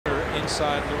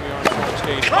inside Louis Armstrong's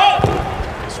game.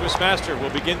 The Swiss master will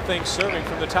begin things serving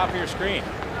from the top of your screen.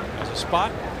 As a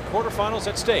spot, quarterfinals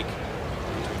at stake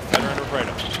between Federer and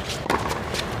Robredo.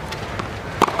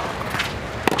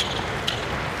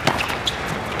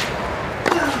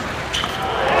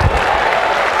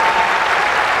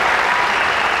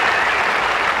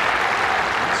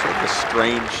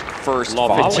 Strange first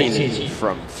volley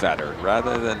from Federer.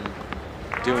 Rather than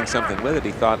doing something with it,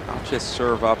 he thought, I'll just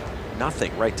serve up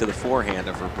nothing right to the forehand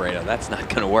of Robredo. That's not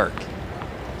going to work.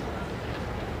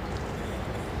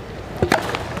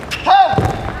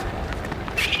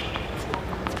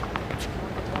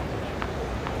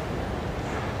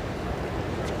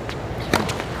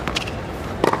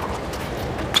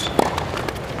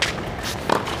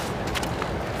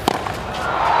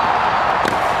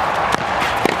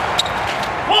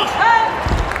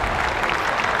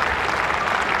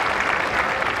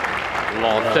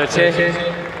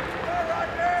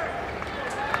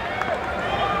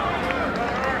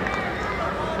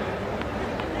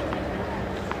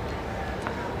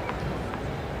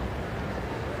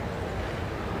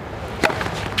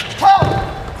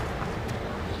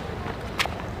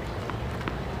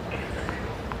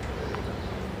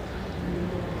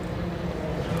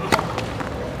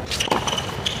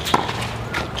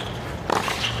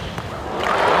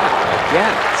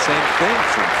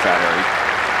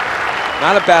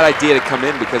 Not a bad idea to come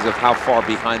in because of how far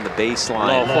behind the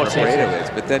baseline Robredo is,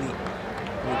 but then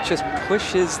he just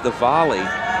pushes the volley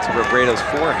to Robredo's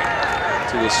forehand,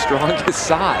 to his strongest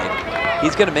side.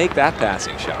 He's going to make that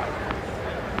passing shot.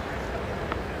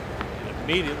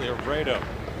 Immediately, Robredo,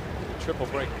 triple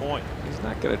break point. He's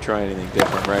not going to try anything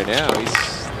different right now. He's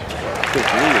big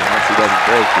lead once he doesn't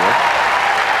break here.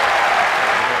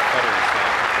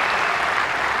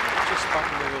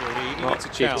 It's a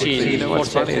challenge. You know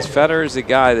what's funny is Federer is a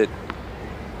guy that,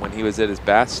 when he was at his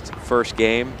best, first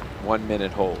game, 1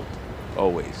 minute hold.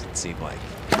 Always, it seemed like.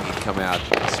 He'd come out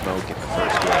and smoke in the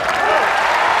first game.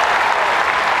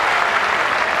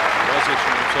 He was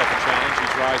issuing himself a challenge.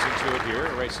 He's rising to it here.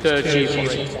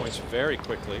 Erases 2 points very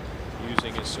quickly,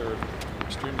 using his serve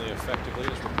extremely effectively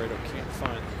as Robredo can't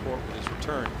find the court with his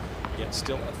return. Yet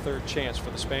still a third chance for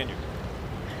the Spaniard.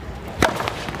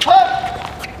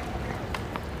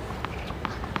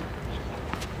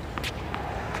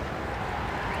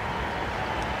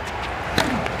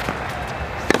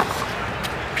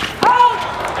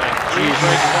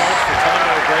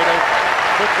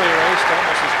 Quickly erased,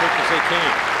 almost as quick as they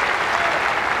came.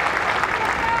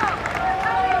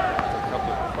 A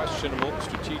couple of questionable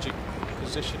strategic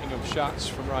positioning of shots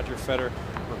from Roger Federer.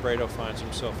 Robredo finds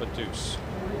himself a deuce.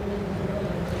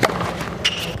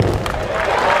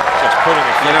 Just putting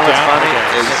it You know what's down funny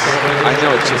is, I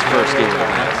know it's his first game,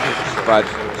 but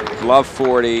love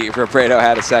 40. Robredo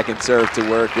had a second serve to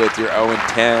work with. You're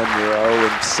 0-10, you're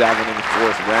 0-7 in the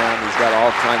fourth round. He's got all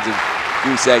kinds of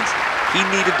goose eggs. He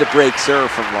needed to break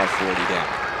serve from love 40 down.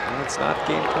 Well, it's not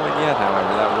game point yet,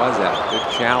 however. That was a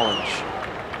good challenge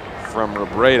from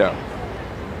Robredo.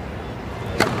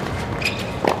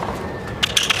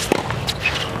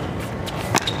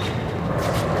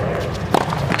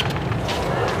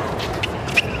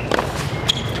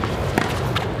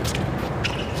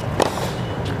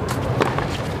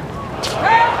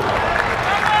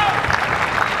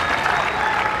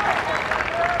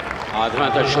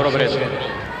 Advantage Robredo.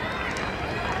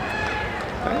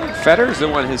 Federer's the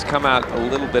one who's come out a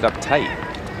little bit uptight,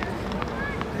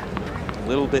 a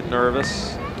little bit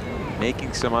nervous,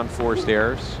 making some unforced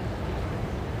errors.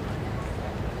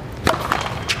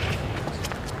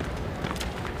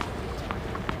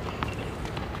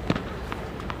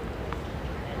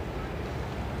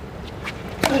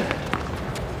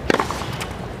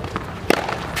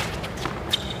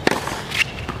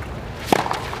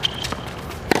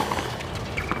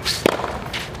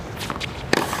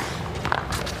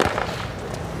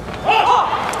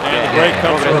 Break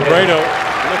comes from Robredo.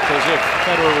 Looked as if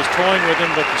Federer was toying with him,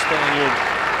 but the Spaniard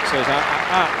says,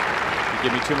 you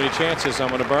give me too many chances, I'm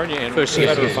going to burn you. And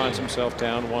Federer finds himself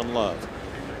down 1-love.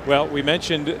 Well, we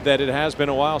mentioned that it has been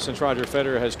a while since Roger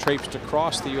Federer has traipsed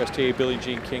across the USTA Billie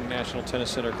Jean King National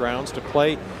Tennis Center grounds to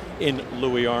play in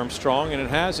Louis Armstrong, and it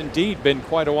has indeed been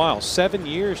quite a while. 7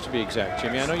 years to be exact,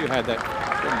 Jimmy. I know you had that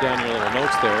written down in your little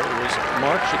notes there. It was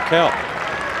Mark Schickel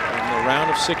in the round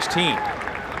of 16.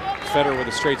 Federer with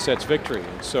a straight sets victory.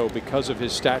 And so because of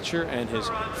his stature and his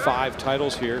 5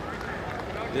 titles here,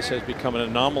 this has become an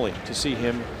anomaly to see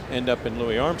him end up in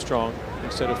Louis Armstrong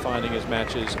instead of finding his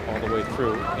matches all the way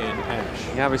through in Ash.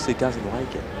 He obviously doesn't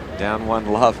like it. Down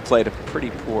 1-love, played a pretty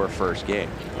poor first game.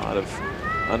 A lot of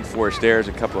unforced errors,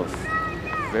 a couple of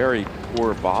very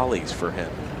poor volleys for him.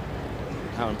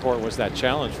 how important was that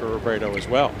challenge for Robredo as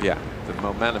well. Yeah, the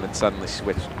momentum had suddenly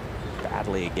switched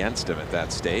badly against him at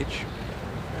that stage.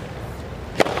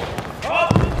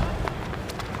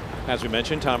 As we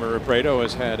mentioned, Tommy Robredo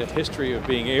has had a history of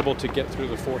being able to get through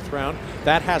the 4th round.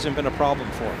 That hasn't been a problem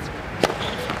for him.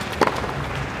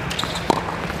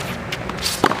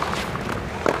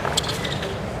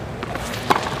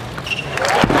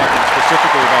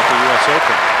 Specifically about the US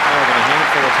Open. More than a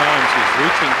handful of times he's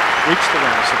reached the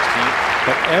round of 16,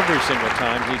 but every single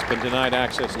time he's been denied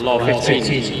access to the round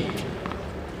 15.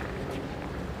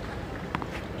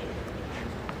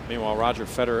 Meanwhile, Roger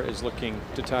Federer is looking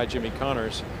to tie Jimmy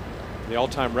Connors. The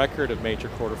all-time record of major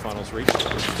quarterfinals reached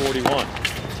is 41.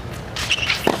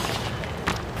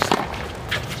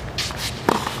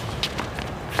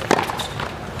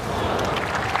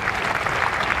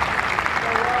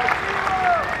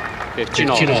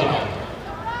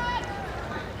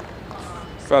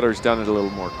 Federer's done it a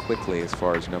little more quickly as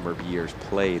far as number of years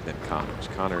played than Connors.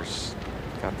 Connors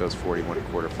got those 41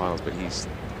 quarterfinals, but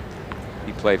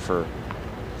he played for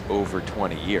over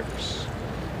 20 years.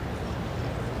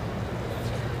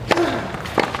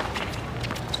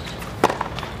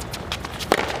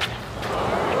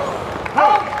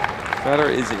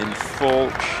 Federer is in full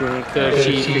shape.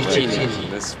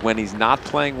 13-15. When he's not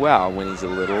playing well, when he's a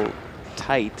little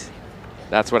tight,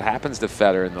 that's what happens to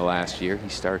Federer in the last year. He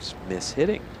starts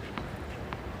mishitting.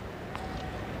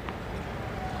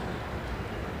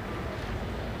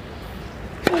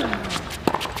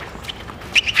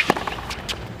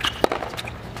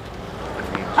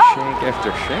 Shank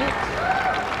after shank.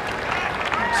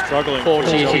 Struggling for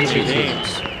 14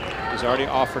 games. He's already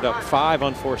offered up 5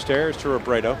 unforced errors to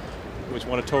Robredo, who's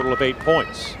won a total of 8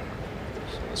 points.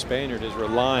 So the Spaniard is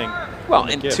relying. Well,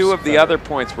 and 2 of the other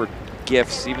points were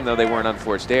gifts, even though they weren't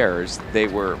unforced errors. They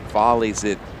were volleys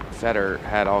that Federer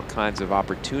had all kinds of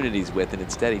opportunities with, and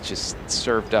instead he just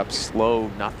served up slow,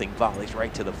 nothing volleys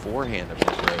right to the forehand of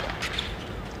Robredo.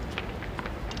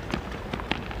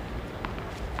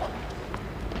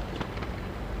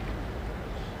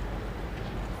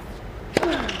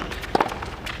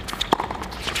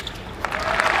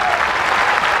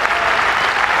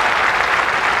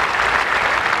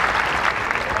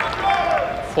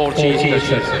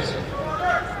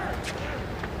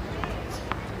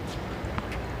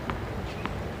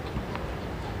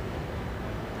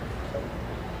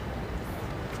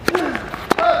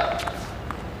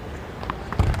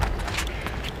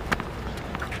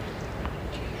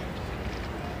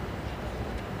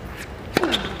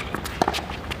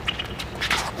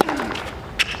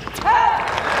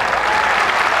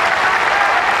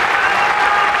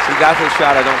 Got his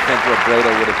shot. I don't think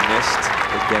Robredo would have missed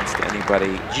against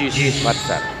anybody but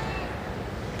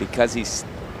Federer, because he's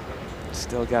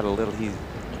still got a little. He's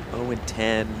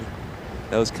 0-10.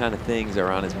 Those kind of things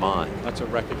are on his mind. That's a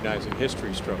recognizing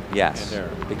history stroke. Yes,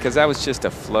 because that was just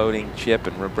a floating chip,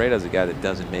 and Robredo's a guy that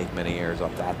doesn't make many errors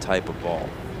off that type of ball.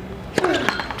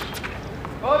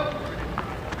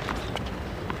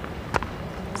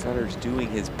 Federer's doing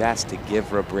his best to give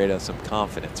Robredo some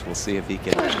confidence. We'll see if he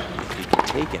can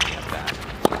take any of that.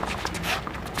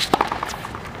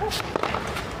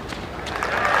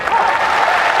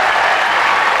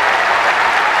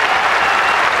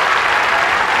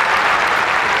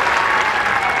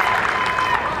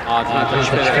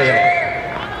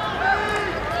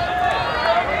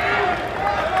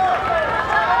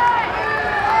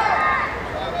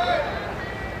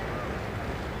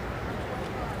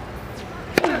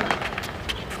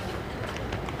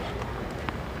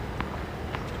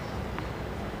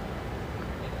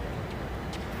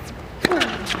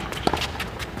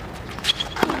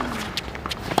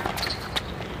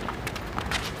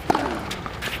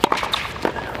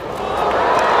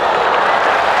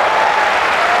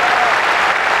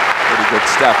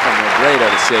 Stuff from Robredo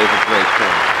to save a great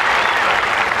point.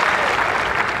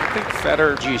 I think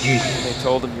Federer, they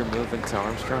told him you're moving to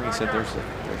Armstrong. He said there's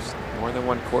more than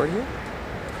one court here.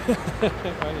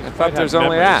 I thought there's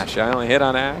only Ash. I only hit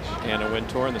on Ash. Anna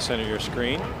Wintour in the center of your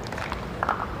screen.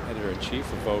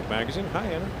 Editor-in-chief of Vogue magazine. Hi,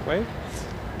 Anna. Wait.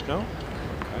 No?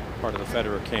 Okay. Part of the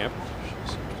Federer camp. She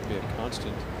seems to be a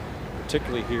constant,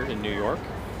 particularly here in New York.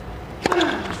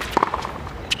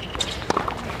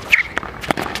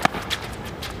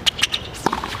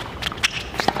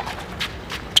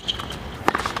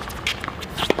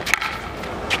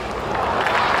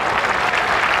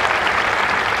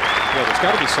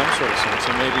 Got to be some sort of sense,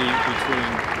 and maybe between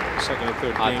second and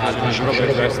third games, you probably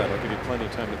address that. I'll give you plenty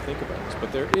of time to think about this.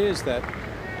 But there is that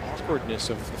awkwardness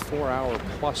of the 4-hour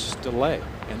plus delay,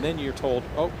 and then you're told,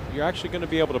 oh, you're actually going to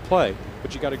be able to play.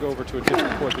 but you got to go over to a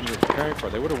different court than you were preparing for.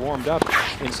 They would have warmed up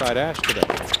inside Ash today.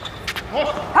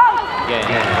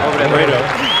 Robredo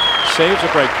saves a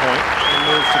break point and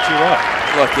moves to 2-up.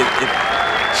 Look, it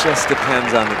just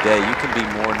depends on the day. You can be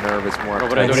more nervous, more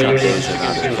uptight some days than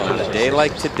others. On a day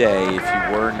like today, if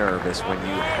you were nervous, when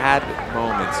you had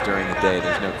moments during the day,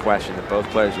 there's no question that both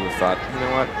players would have thought, you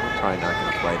know what, we're probably not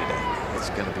going to play today. It's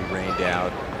going to be rained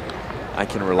out. I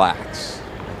can relax.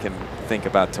 I can think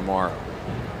about tomorrow.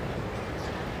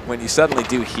 When you suddenly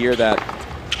do hear that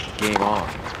game on,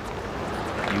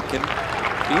 you can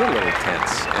be a little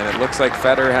tense. And it looks like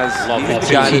Federer he's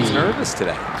the guy that's nervous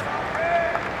today.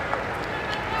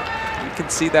 You can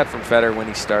see that from Federer when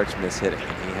he starts mishitting.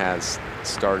 And he has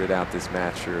started out this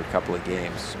match through a couple of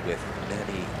games with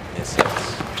many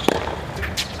mishits.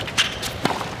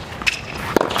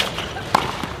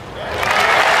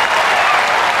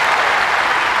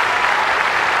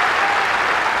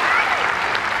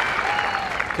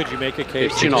 Could you make a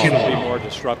case that this would be more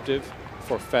disruptive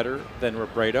for Federer than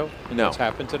Robredo? No. What's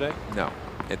happened today? No.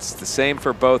 It's the same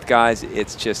for both guys.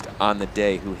 It's just on the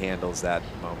day who handles that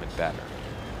moment better.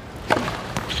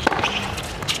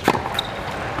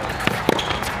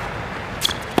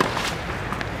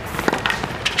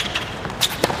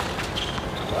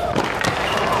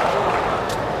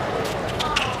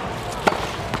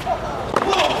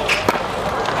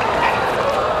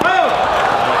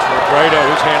 Robredo,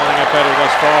 who's handling it better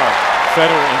thus far.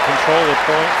 Federer in control of the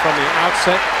point from the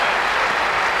outset.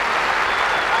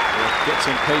 Gets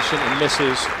impatient and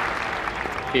misses.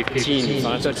 15.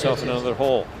 Finds himself in another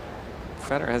hole.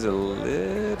 Federer has a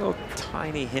little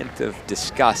tiny hint of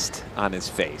disgust on his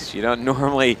face. You don't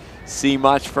normally see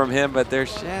much from him, but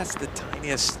there's just the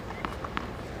tiniest,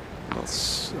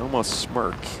 almost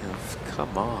smirk of,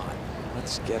 come on,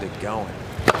 let's get it going.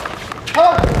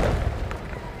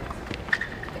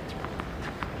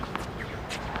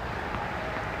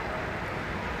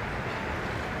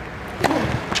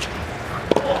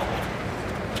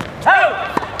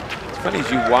 Funny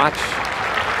as you watch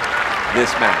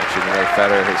this match and the way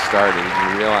Federer has started,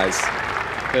 and you realize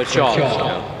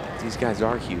these guys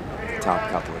are huge, the top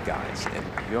couple of guys, and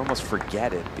you almost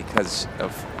forget it because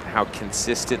of how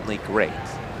consistently great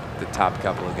the top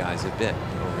couple of guys have been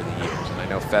over the years. And I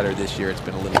know Federer this year, it's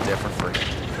been a little different for him.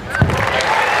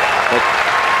 But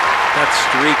that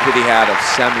streak that he had of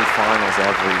semifinals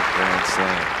every Grand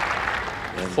Slam,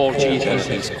 and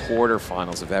these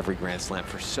quarterfinals of every Grand Slam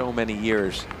for so many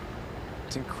years,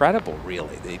 it's incredible,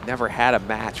 really. They never had a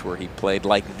match where he played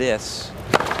like this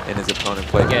and his opponent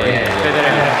played great.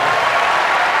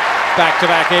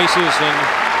 Back-to-back aces, and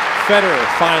Federer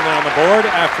finally on the board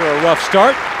after a rough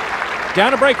start.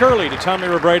 Down a break early to Tommy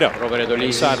Robredo.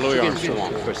 Inside Louis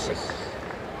Armstrong.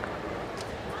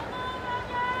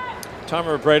 Tommy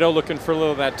Robredo looking for a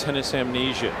little of that tennis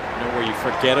amnesia, you know, where you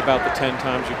forget about the 10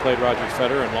 times you played Roger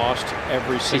Federer and lost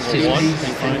every single one. He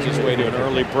finds his way to an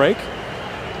early break.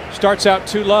 Starts out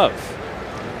 2-love.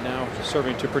 Now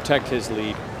serving to protect his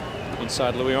lead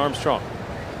inside Louis Armstrong.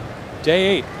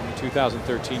 Day 8 in the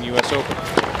 2013 US Open.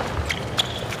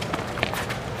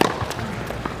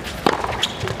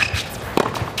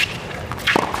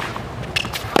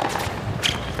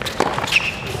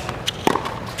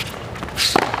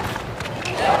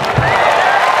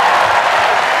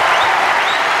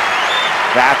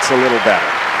 That's a little better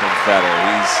from Federer.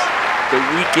 The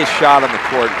weakest shot on the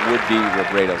court would be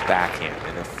Robredo's backhand.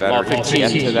 And if Federer can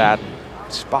get to that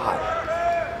spot,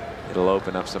 it'll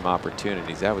open up some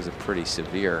opportunities. That was a pretty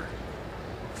severe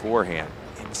forehand,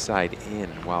 inside in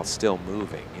while still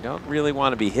moving. You don't really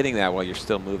want to be hitting that while you're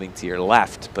still moving to your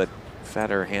left, but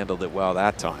Federer handled it well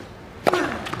that time.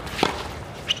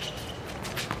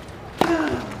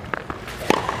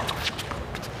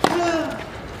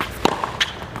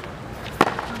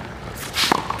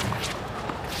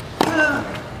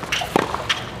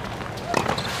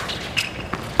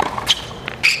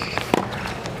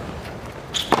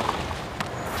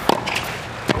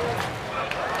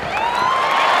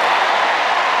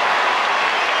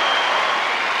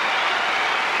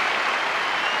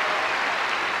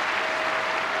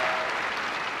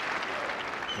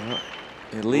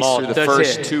 At least through the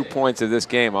first 2 points of this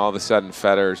game, all of a sudden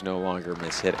Federer's no longer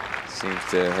mishitting. Seems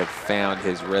to have found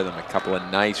his rhythm. A couple of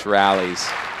nice rallies,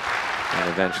 and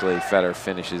eventually Federer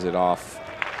finishes it off,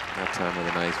 that time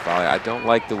with a nice volley. I don't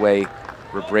like the way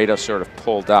Robredo sort of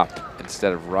pulled up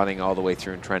instead of running all the way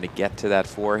through and trying to get to that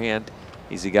forehand.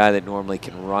 He's a guy that normally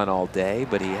can run all day,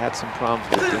 but he had some problems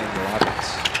with Daniil.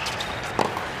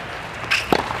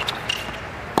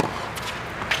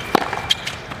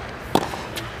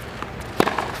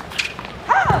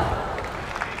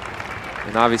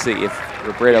 And obviously, if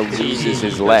Robredo loses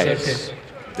his legs,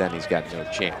 then he's got no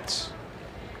chance.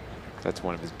 That's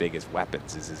one of his biggest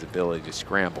weapons, is his ability to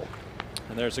scramble.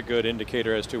 And there's a good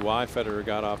indicator as to why Federer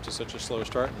got off to such a slow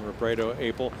start, and Robredo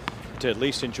able to at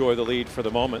least enjoy the lead for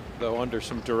the moment, though under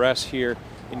some duress here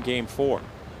in Game 4.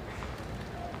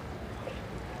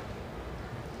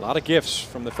 A lot of gifts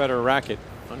from the Federer racket,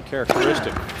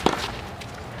 uncharacteristic.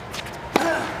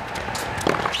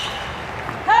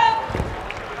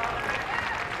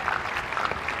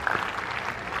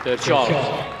 Charles.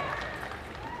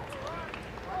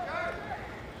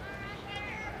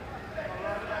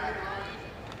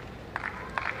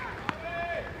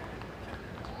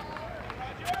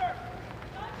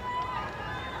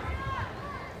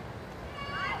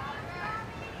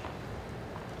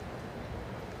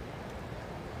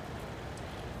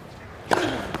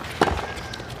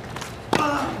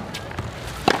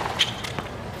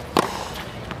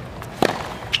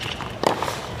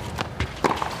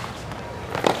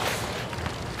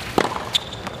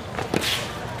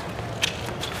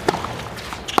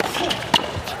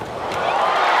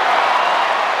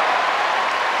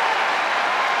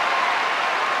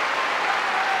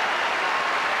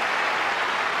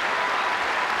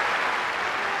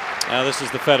 Now this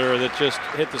is the Federer that just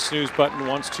hit the snooze button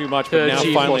once too much, but now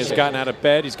finally has gotten out of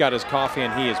bed. He's got his coffee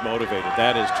and he is motivated.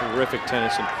 That is terrific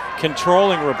tennis and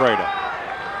controlling Robredo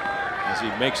as he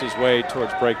makes his way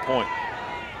towards break point.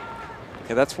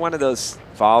 Yeah, that's one of those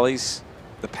volleys.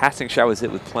 The passing shot was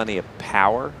hit with plenty of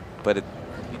power, but you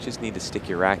just need to stick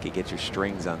your racket, get your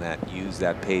strings on that, use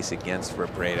that pace against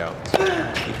Robredo.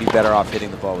 You'd be better off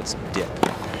hitting the ball with some dip.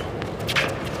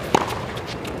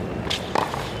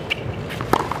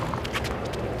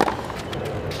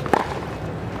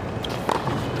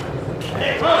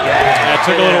 That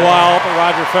took a little while, but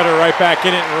Roger Federer right back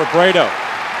in it, and Robredo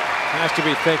has to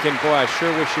be thinking, boy, I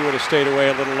sure wish you would have stayed away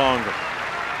a little longer.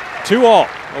 2-all,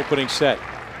 opening set.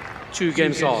 2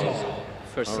 games all.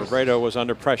 Robredo was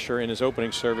under pressure in his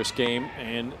opening service game,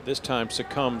 and this time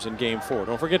succumbs in Game 4.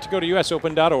 Don't forget to go to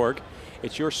usopen.org.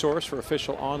 It's your source for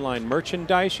official online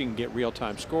merchandise. You can get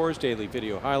real-time scores, daily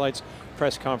video highlights,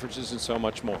 press conferences, and so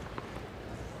much more.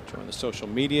 Join the social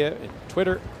media and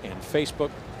Twitter and Facebook.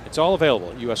 It's all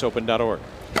available at usopen.org.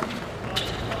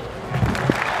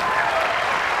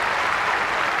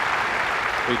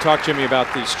 We talked, Jimmy,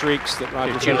 about the streaks that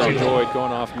Roger Federer enjoyed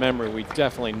going off memory. We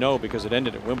definitely know, because it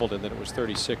ended at Wimbledon, that it was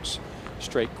 36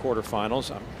 straight quarterfinals.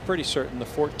 I'm pretty certain the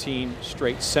 14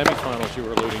 straight semifinals you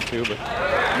were alluding to, but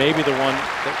maybe the one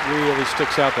that really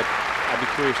sticks out that I'd be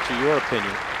curious to your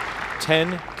opinion,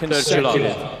 10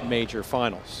 consecutive major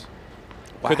finals.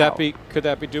 Wow. Could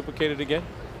that be duplicated again?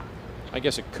 I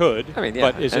guess it could. I mean,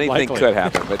 yeah, but is it anything likely? could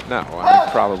happen, but no, I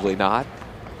mean, probably not.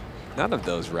 None of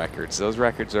those records. Those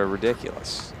records are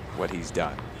ridiculous, what he's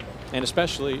done. And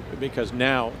especially because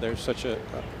now there's such a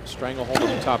stranglehold on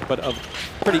the top, but of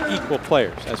pretty equal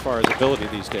players as far as ability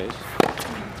these days.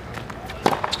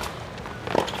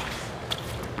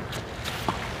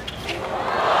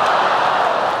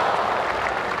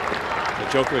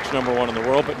 Djokovic #1 in the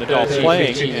world, but Nadal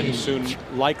playing and soon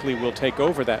likely will take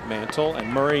over that mantle. And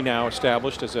Murray now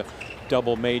established as a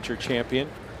double major champion.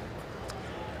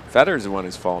 Federer's the one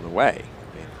who's fallen away.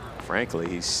 I mean, frankly,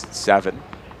 he's 7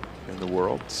 in the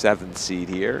world, 7th seed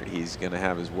here. He's going to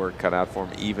have his work cut out for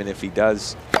him, even if he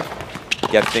does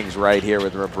get things right here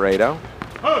with Robredo.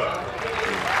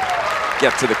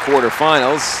 Get to the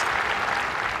quarterfinals.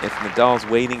 If Nadal's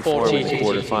waiting for him in the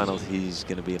quarterfinals, he's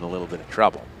going to be in a little bit of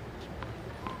trouble.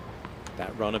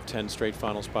 That run of 10 straight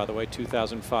finals, by the way,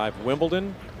 2005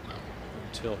 Wimbledon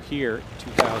until here,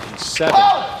 2007.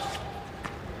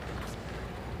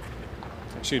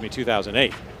 Excuse me,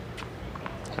 2008.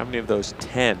 How many of those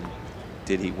 10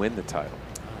 did he win the title?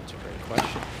 That's a great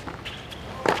question.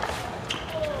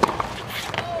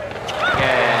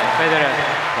 Federer.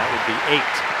 That would be 8.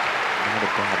 Not a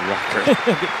bad record.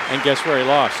 And guess where he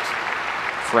lost?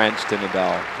 French to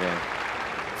Nadal, yeah.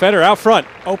 Federer out front,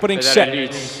 opening Federer set.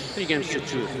 leads 3 games to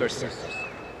 2, first set.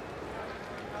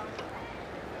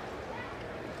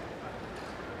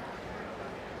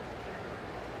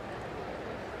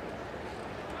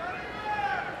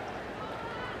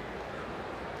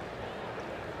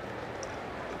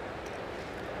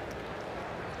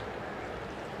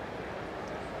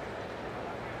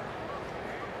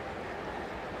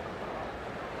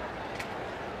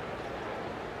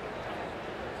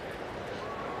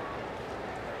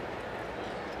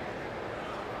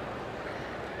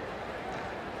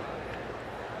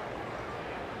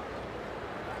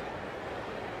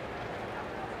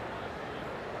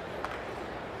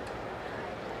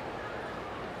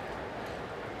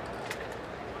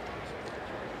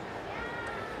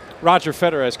 Roger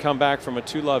Federer has come back from a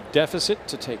 2-love deficit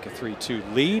to take a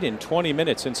 3-2 lead in 20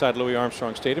 minutes inside Louis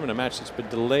Armstrong Stadium in a match that's been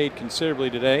delayed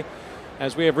considerably today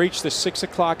as we have reached the 6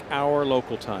 o'clock hour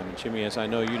local time. And Jimmy, as I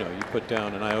know you put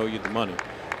down and I owe you the money.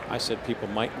 I said people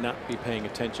might not be paying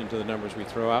attention to the numbers we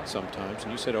throw out sometimes.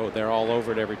 And you said, oh, they're all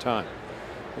over it every time.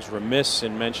 I was remiss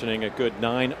in mentioning a good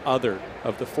 9 other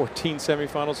of the 14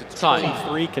 semifinals. It's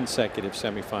 23 consecutive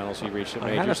semifinals he reached at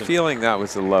majors. I had a feeling that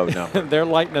was a low number. They're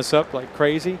lighting us up like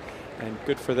crazy, and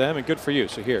good for them and good for you.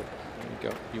 So here you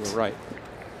go. You were right.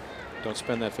 Don't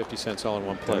spend that 50 cents all in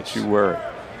one place. Don't you worry.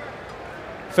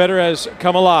 Federer has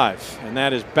come alive, and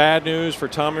that is bad news for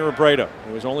Tommy Robredo,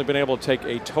 who has only been able to take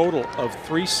a total of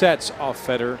 3 sets off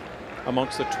Federer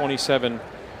amongst the 27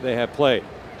 they have played.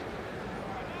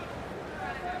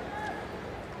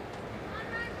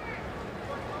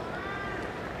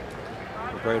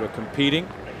 Robredo competing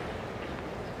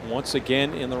once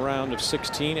again in the round of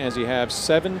 16, as he has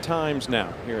 7 times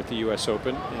now here at the U.S.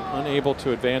 Open, and unable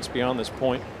to advance beyond this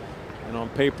point. And on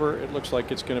paper, it looks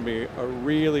like it's going to be a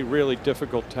really, really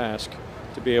difficult task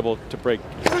to be able to break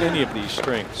any of these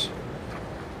strings.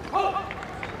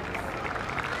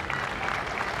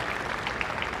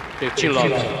 Chill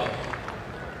out.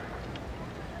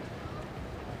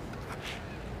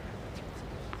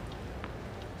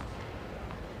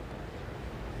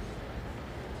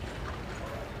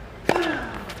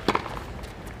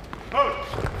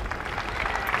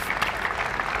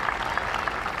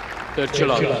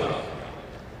 Chill out.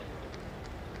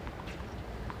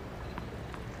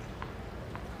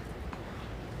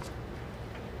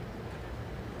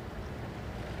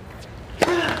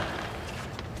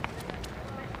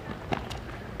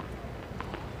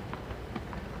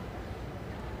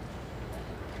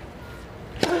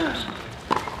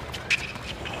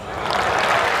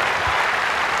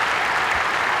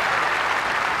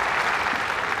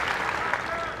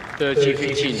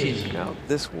 Now,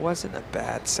 this wasn't a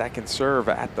bad second serve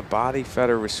at the body.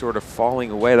 Federer was sort of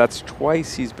falling away. That's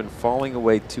twice he's been falling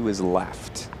away to his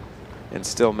left and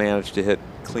still managed to hit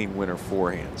clean winner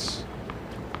forehands.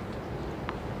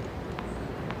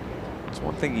 It's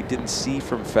one thing you didn't see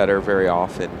from Federer very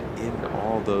often in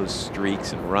all those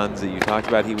streaks and runs that you talked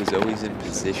about. He was always in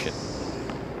position.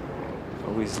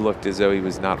 Always looked as though he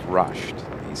was not rushed.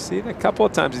 You see it a couple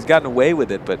of times he's gotten away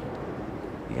with it, but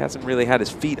he hasn't really had his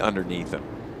feet underneath him.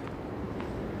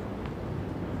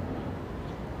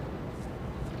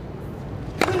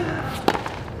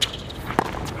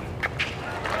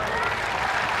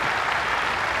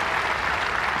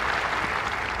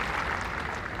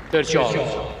 Third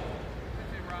shot.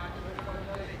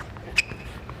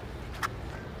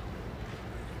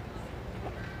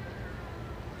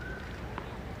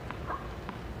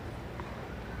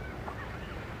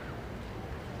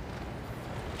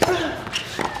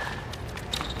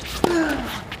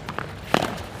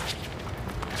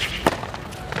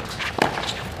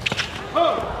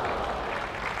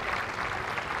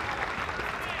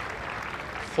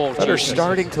 They're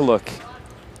starting to look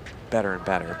better and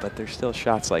better, but there's still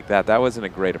shots like that. That wasn't a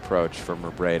great approach from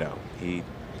Robredo. He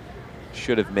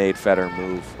should have made Federer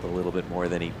move a little bit more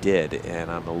than he did,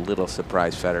 and I'm a little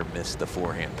surprised Federer missed the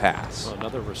forehand pass. Well,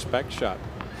 another respect shot,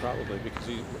 probably,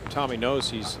 because Tommy knows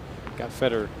he's got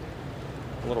Federer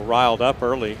a little riled up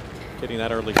early, getting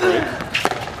that early break.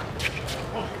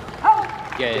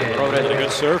 Robredo did a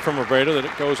good serve from Robredo that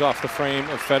it goes off the frame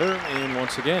of Federer, and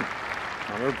once again,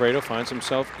 Robredo finds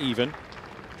himself even.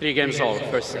 3 games all,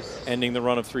 first set. Ending the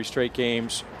run of 3 straight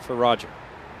games for Roger.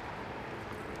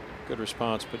 Good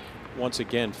response, but once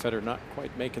again, Federer not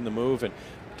quite making the move. And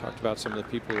we talked about some of the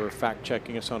people who are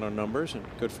fact-checking us on our numbers, and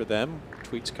good for them.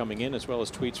 Tweets coming in, as well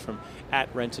as tweets from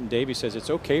 @Renton Davey says it's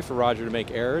okay for Roger to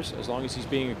make errors as long as he's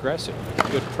being aggressive.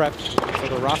 Good prep for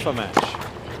the Rafa match.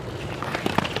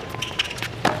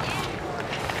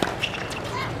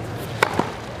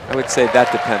 I would say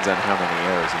that depends on how many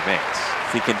errors he makes.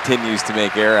 If he continues to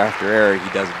make error after error, he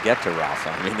doesn't get to Rafa.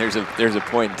 I mean, there's a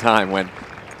point in time when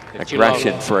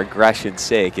aggression for aggression's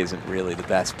sake isn't really the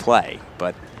best play.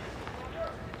 But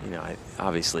you know,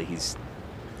 obviously he's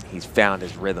found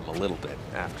his rhythm a little bit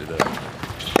after the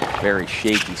very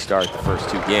shaky start the first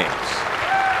 2 games.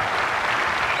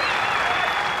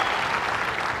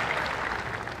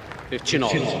 Chin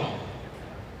all.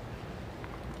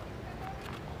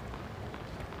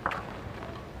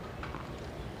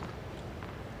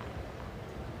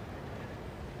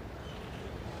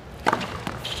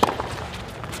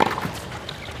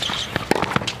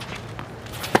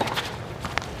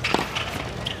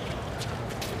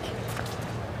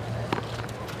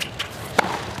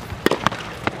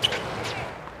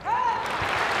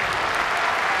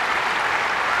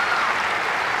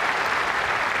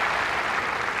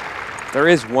 There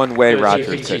is one way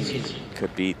Roger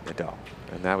could beat Nadal,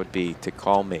 and that would be to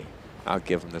call me. I'll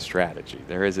give him the strategy.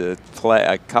 There is a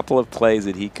couple of plays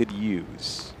that he could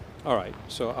use. All right,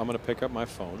 so I'm going to pick up my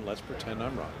phone. Let's pretend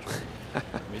I'm Roger.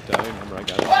 Let me dial your number. I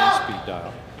got it on speed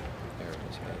dial. There it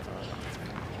is.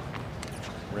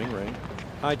 Ring, ring.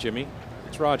 Hi, Jimmy.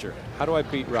 It's Roger. How do I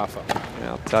beat Rafa? Yeah,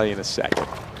 I'll tell you in a second.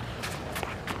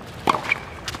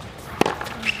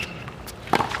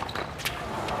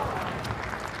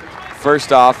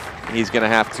 First off, he's going to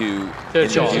have to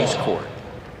induce court.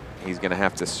 He's going to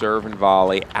have to serve and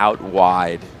volley out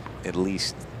wide at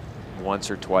least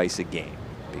once or twice a game,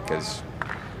 because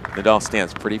Nadal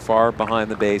stands pretty far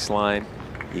behind the baseline.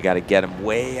 You got to get him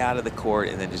way out of the court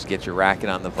and then just get your racket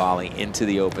on the volley into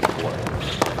the open court.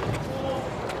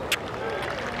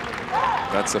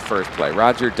 That's the first play.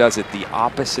 Roger does it the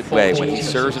opposite way. When he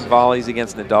serves and volleys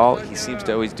against Nadal, he seems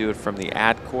to always do it from the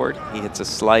ad court. He hits a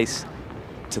slice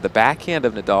to the backhand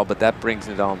of Nadal, but that brings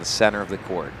Nadal in the center of the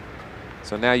court.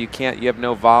 So now you have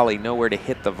no volley, nowhere to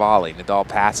hit the volley. Nadal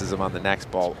passes him on the next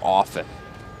ball often.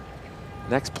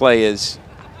 Next play is,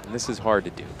 and this is hard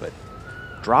to do, but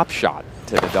drop shot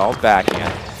to Nadal's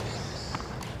backhand.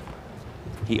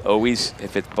 He always,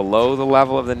 if it's below the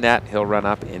level of the net, he'll run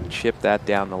up and chip that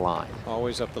down the line.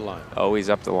 Always up the line. Always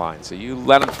up the line. So you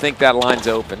let him think that line's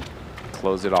open,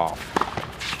 close it off.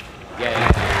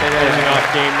 Closing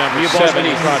off game number 7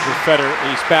 is Roger Federer.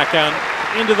 He's back down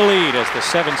into the lead as the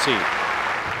 7 seed.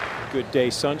 Good day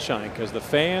sunshine, because the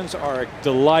fans are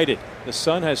delighted. The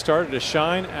sun has started to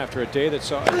shine after a day that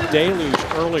saw a deluge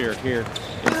earlier here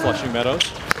in Flushing Meadows.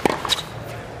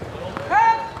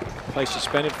 Play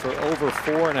suspended for over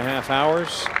 4.5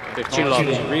 hours. Because of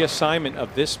the reassignment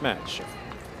of this match.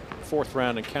 Fourth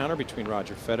round encounter between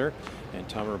Roger Federer and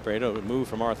Tom Robredo would move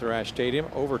from Arthur Ashe Stadium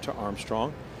over to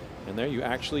Armstrong. And there you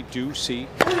actually do see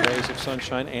rays of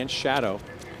sunshine and shadow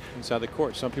inside the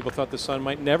court. Some people thought the sun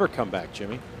might never come back,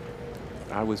 Jimmy.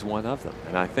 I was one of them.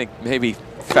 And I think maybe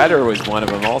Federer was one of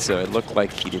them also. It looked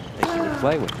like he didn't think he would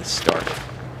play when this started.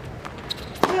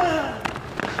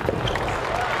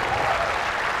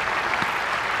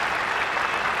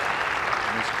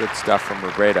 That's good stuff from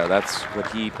Robredo. That's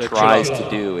what he tries to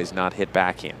do, is not hit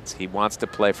backhands. He wants to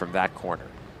play from that corner,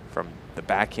 from the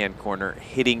backhand corner,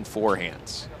 hitting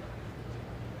forehands.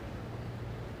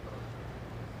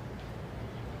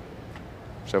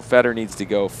 So Federer needs to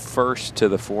go first to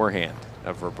the forehand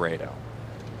of Robredo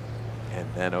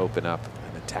and then open up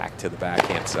an attack to the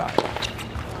backhand side.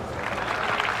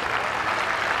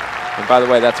 And by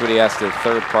the way, that's what he has to, the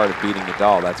third part of beating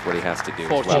Nadal, that's what he has to do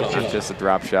as well. Not just the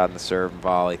drop shot and the serve and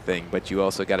volley thing, but you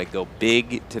also got to go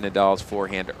big to Nadal's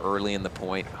forehand early in the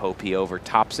point, hope he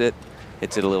overtops it,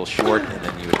 hits it a little short, and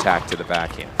then you attack to the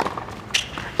backhand.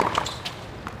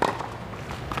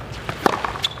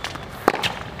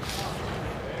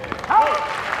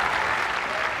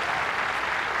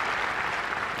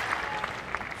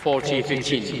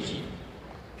 (40-15).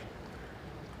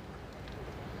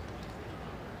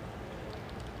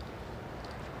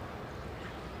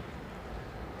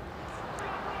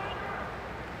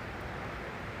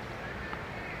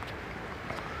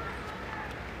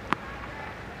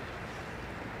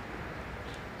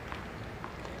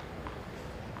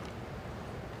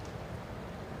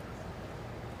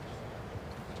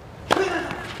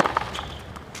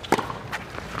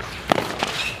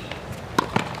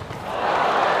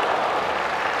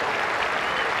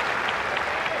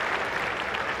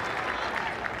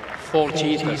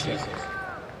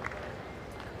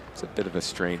 It's a bit of a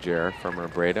strange error from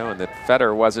Robredo, and that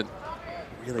Federer wasn't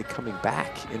really coming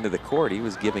back into the court. He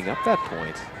was giving up that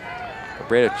point.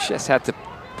 Robredo just had to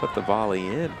put the volley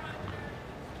in. And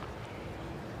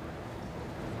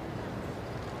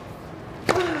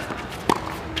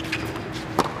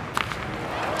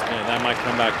that might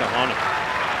come back to haunt him.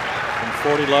 From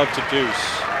 40 love to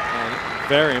deuce.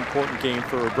 Very important game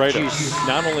for Robredo,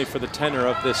 not only for the tenor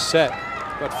of this set,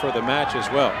 but for the match as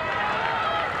well.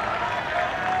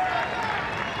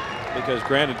 Because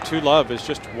granted, 2 love is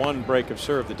just one break of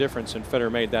serve the difference, and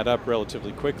Federer made that up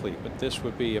relatively quickly. But this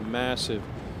would be a massive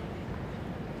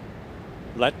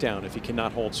letdown if he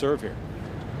cannot hold serve here.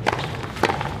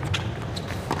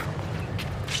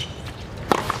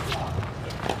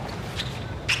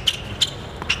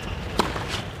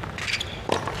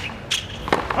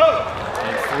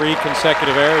 And 3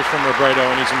 consecutive errors from Robredo,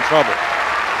 and he's in trouble.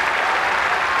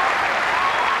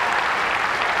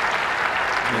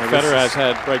 Federer has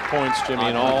had break points, Jimmy,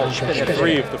 in all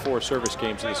 3 of the 4 service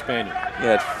games of the Spaniard.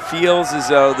 Yeah, it feels as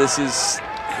though this is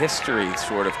history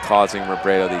sort of causing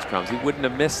Robredo these problems. He wouldn't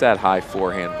have missed that high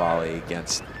forehand volley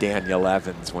against Daniil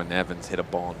Evans when Evans hit a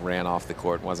ball and ran off the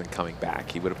court and wasn't coming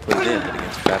back. He would have put it in, but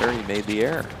against Federer, he made the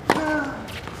error.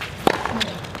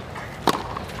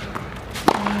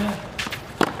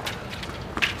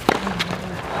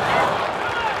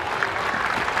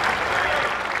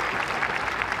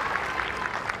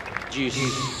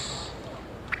 Juice.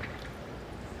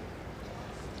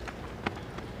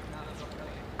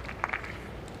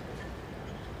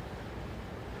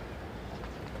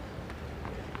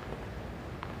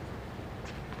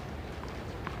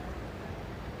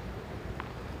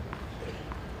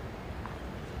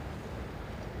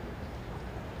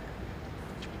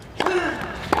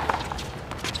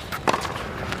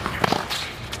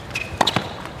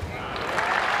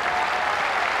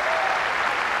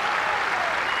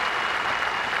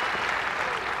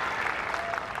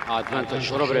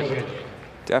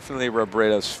 Definitely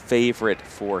Robredo's favorite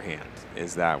forehand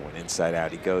is that one, inside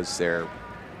out. He goes there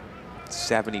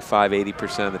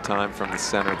 75–80% of the time from the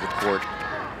center of the court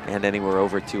and anywhere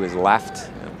over to his left.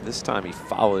 And this time he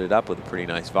followed it up with a pretty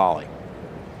nice volley.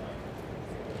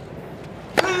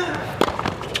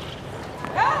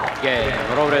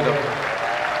 Yeah, Robredo.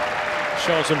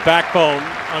 Showing some backbone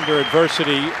under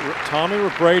adversity. Tommy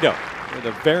Robredo with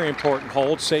a very important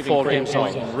hold, saving great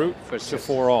point en route to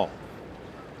 4-all.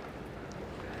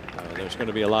 There's going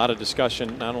to be a lot of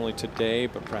discussion, not only today,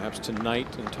 but perhaps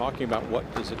tonight, and talking about what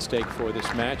is at stake for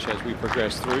this match as we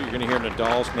progress through. You're going to hear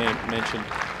Nadal's name mentioned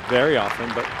very often,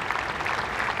 but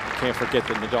you can't forget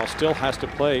that Nadal still has to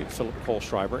play Philip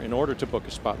Kohlschreiber in order to book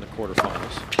a spot in the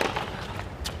quarterfinals.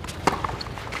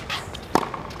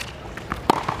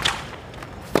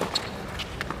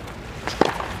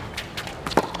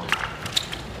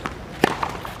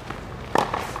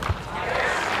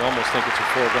 I think it's a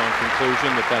foregone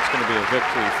conclusion that that's going to be a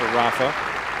victory for Rafa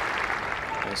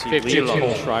as he leads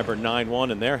Kohlschreiber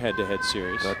 9-1 in their head-to-head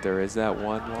series. But there is that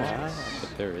one loss.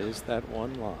 But there is that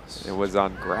one loss. It was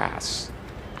on grass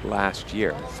last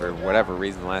year. For whatever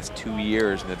reason, the last 2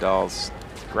 years, Nadal's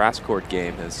grass court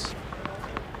game has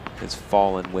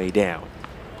fallen way down.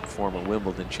 Former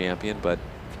Wimbledon champion, but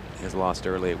has lost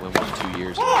early at Wimbledon 2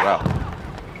 years in a row.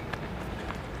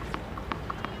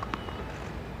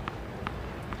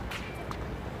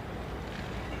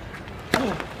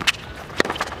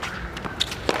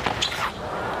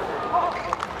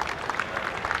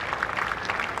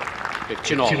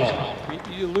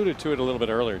 You alluded to it a little bit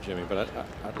earlier, Jimmy, but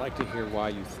I'd like to hear why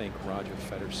you think Roger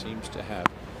Federer seems to have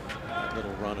a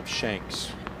little run of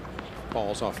shanks,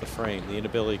 balls off the frame, the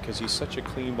inability, because he's such a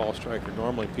clean ball striker.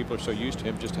 Normally, people are so used to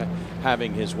him just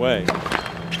having his way.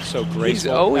 So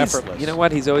graceful, effortless. You know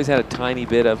what? He's always had a tiny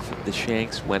bit of the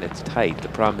shanks when it's tight. The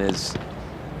problem is,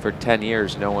 for 10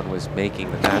 years, no one was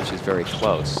making the matches very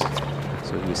close.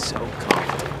 So he was so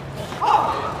confident.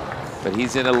 But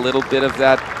he's in a little bit of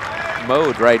that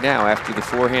mode right now after the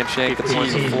forehand shank the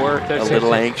point before, a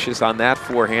little anxious on that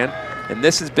forehand. And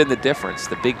this has been the difference,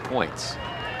 the big points.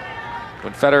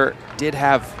 When Federer did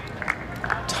have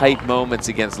tight moments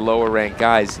against lower ranked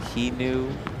guys, he knew,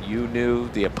 you knew,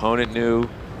 the opponent knew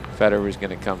Federer was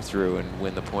going to come through and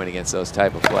win the point against those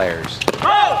type of players.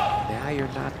 Now you're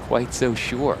not quite so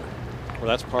sure. Well,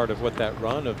 that's part of what that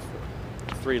run of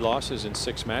 3 losses in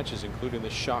 6 matches, including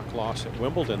the shock loss at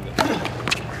Wimbledon.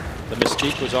 The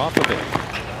mystique was off of it.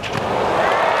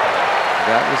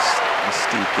 That was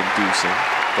mystique-inducing.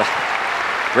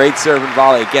 Great serve and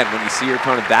volley. Again, when you see your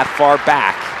opponent that far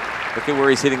back, look at where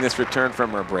he's hitting this return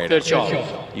from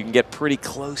Robredo. You can get pretty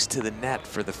close to the net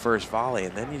for the first volley,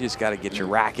 and then you just got to get your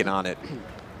racket on it and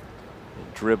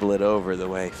dribble it over the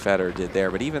way Federer did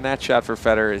there. But even that shot for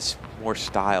Federer is more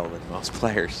style than most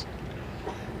players.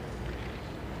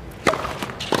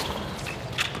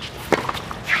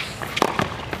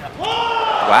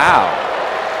 Wow.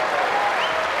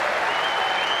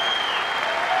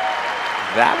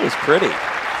 That was pretty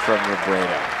from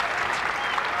Robredo.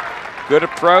 Good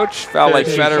approach. Felt like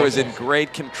Federer was in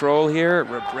great control here.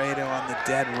 Robredo on the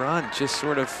dead run. Just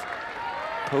sort of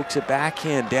pokes a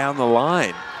backhand down the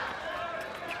line.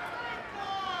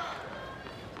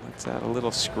 What's that? A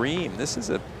little scream. This is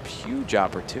a huge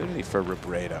opportunity for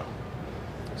Robredo.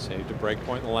 Saved a break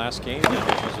point in the last game. Now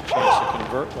there's a chance to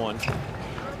convert one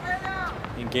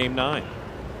in game 9.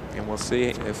 And we'll see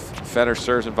if Federer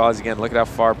serves and volleys again. Look at how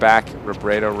far back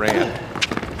Robredo ran.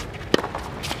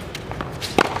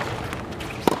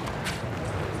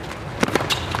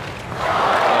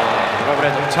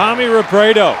 Tommy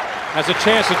Robredo has a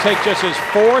chance to take just his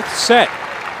 4th set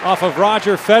off of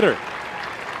Roger Federer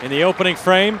in the opening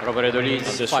frame of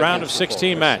this round of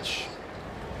 16 match.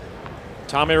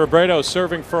 Tommy Robredo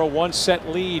serving for a 1-set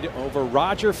lead over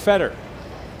Roger Federer.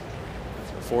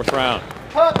 Fourth round.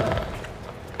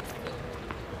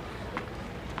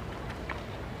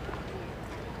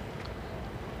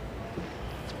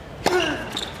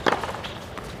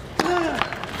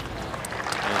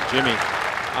 And Jimmy,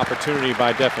 opportunity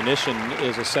by definition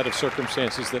is a set of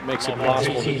circumstances that makes it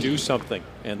possible to do something.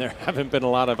 And there haven't been a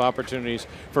lot of opportunities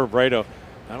for Robredo,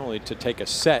 not only to take a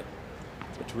set,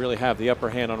 but to really have the upper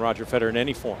hand on Roger Federer in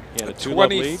any form. He had a 2-love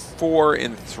lead.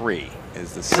 24-3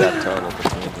 is the set total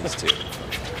between these two.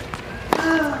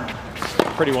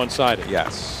 Pretty one-sided.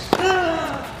 Yes.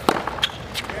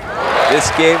 This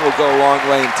game will go a long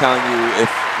way in telling you if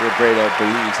Robredo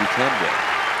believes he can win.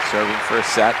 Serving for a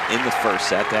set in the first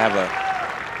set to have a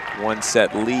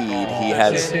 1-set lead. He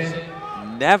has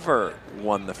never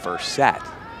won the first set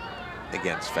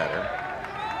against Federer.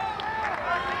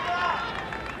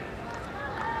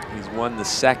 He's won the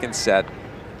second set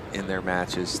in their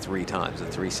matches 3 times. The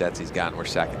 3 sets he's gotten were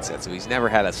second sets. So he's never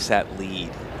had a set lead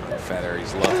on Federer.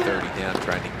 He's love 30 down,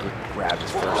 trying to grab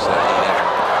his first set lead ever.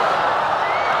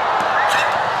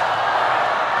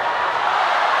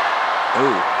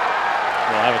 Ooh.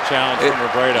 We'll have a challenge from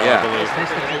Robredo, I believe.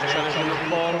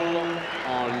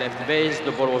 On left base,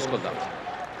 the ball was called out.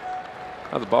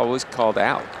 Oh, the ball was called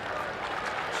out.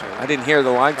 I didn't hear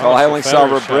the line call. I only saw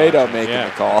Robredo making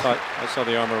the call. I saw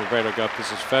the arm of Robredo go up.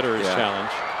 This is Federer's challenge.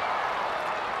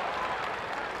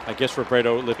 I guess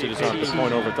Robredo lifted his arm to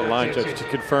point over at the line judge to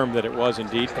confirm that it was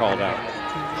indeed called out.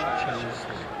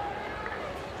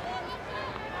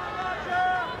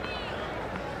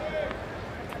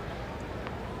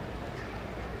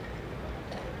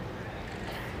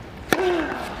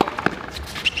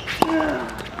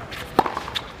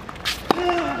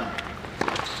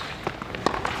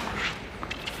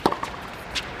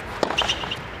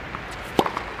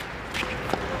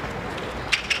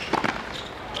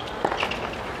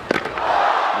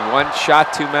 One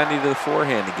shot too many to the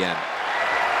forehand again.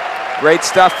 Great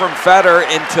stuff from Federer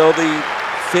until the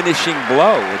finishing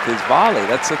blow with his volley.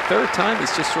 That's the 3rd time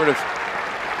he's just sort of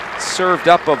served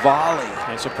up a volley.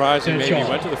 And surprising, maybe he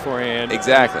went to the forehand.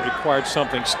 Exactly. It required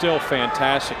something still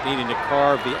fantastic, needing to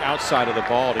carve the outside of the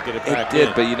ball to get it back in. It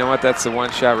did, but you know what? That's the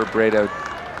one shot Robredo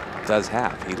does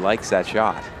have. He likes that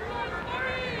shot.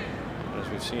 As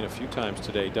we've seen a few times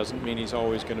today, doesn't mean he's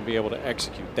always going to be able to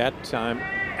execute. That time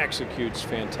executes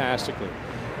fantastically.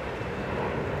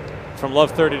 From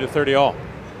love 30 to 30 all.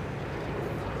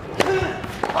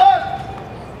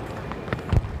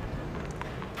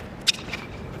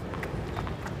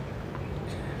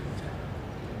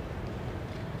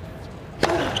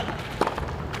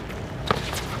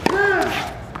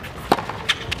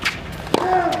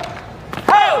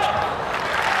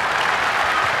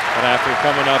 But after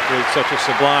coming up with such a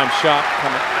sublime shot,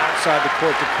 coming outside the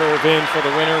court to curve in for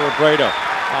the winner, Robredo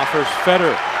offers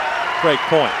Federer break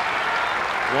point.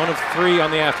 1 of 3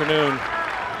 on the afternoon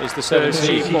is the 7th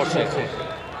seed.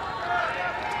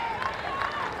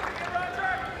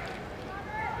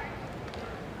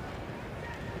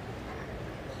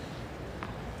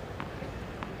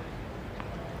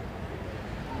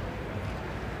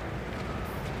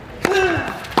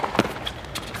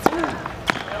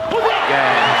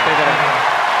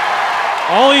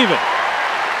 All even.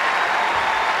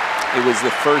 It was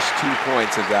the first 2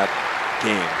 points of that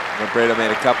game. Robredo made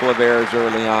a couple of errors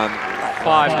early on.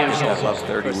 5 games that love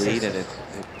 30 lead, and it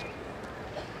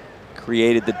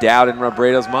created the doubt in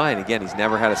Robredo's mind. Again, he's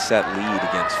never had a set lead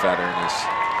against Federer in his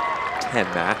 10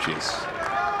 matches.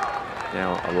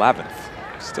 Now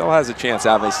 11th. Still has a chance,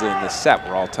 obviously, in this set.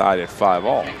 We're all tied at 5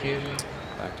 all.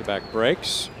 Back-to-back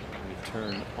breaks.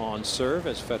 Return on serve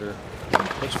as Federer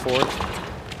puts forward.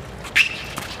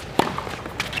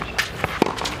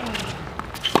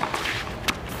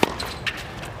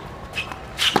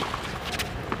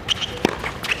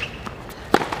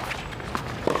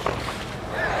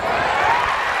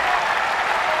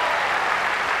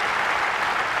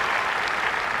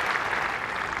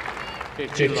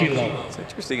 What's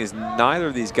interesting is neither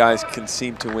of these guys can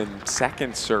seem to win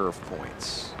second serve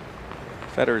points.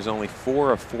 Federer is only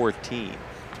 4 of 14,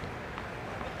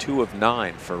 2 of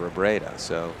 9 for Robredo.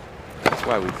 So that's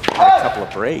why we've had a couple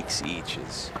of breaks each.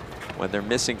 Is when they're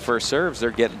missing first serves,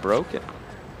 they're getting broken.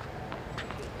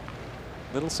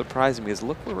 A little surprising because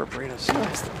look where Robredo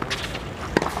starts.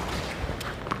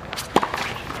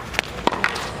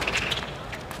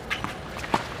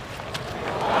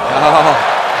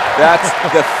 That's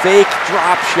the fake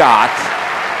drop shot.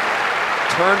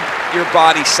 Turn your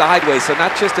body sideways. So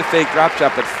not just a fake drop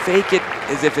shot, but fake it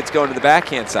as if it's going to the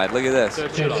backhand side. Look at this.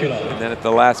 And then at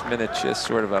the last minute, just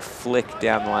sort of a flick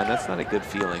down the line. That's not a good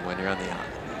feeling when you're on the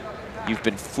You've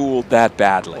been fooled that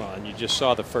badly. Well, and you just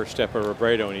saw the first step of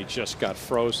Robredo, and he just got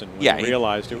frozen when he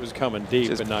realized it was coming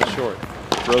deep but not short.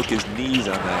 Broke his knees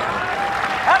on that one.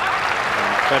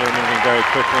 Federer moving very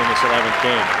quickly in this 11th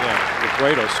game. Yeah,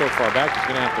 Robredo so far back, he's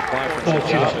going to have to apply for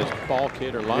a job as ball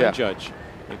kid or line judge.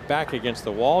 Back against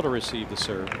the wall to receive the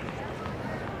serve.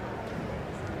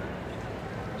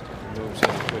 Moves in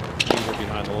with Billie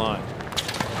behind the line.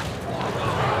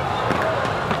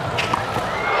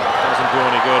 Doesn't do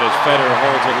any good as Federer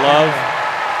holds it love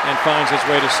and finds his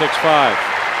way to 6-5.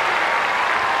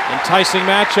 Enticing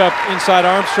matchup inside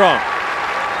Armstrong.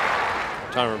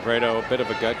 Robredo, a bit of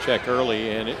a gut check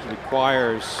early, and it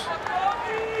requires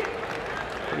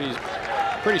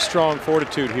pretty strong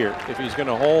fortitude here if he's going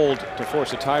to hold to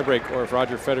force a tiebreak, or if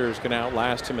Roger Federer is going to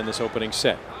outlast him in this opening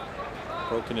set.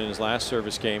 Broken in his last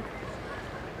service game.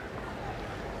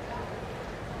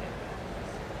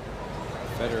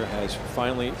 Federer has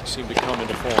finally seemed to come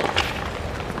into form.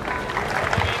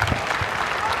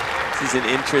 This is an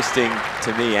interesting,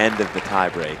 to me, end of the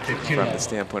tiebreak from the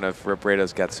standpoint of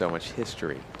Robredo's got so much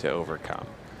history to overcome.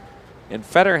 And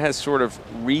Federer has sort of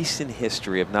recent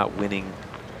history of not winning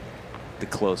the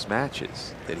close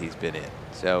matches that he's been in.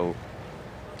 So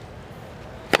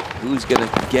who's going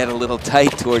to get a little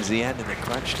tight towards the end in the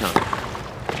crunch time?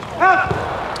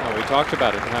 Oh, we talked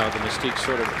about it, how the mystique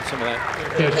sort of, some of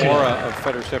that aura of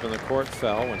Federer stepping in the court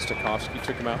fell when Stakhovsky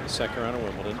took him out in the second round of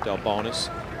Wimbledon, Del Bonis,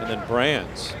 and then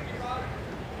Brands.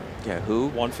 Yeah, who?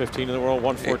 115 in the world,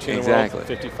 114 in the world,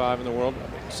 55 in the world. I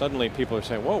mean, suddenly people are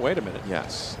saying, whoa, wait a minute.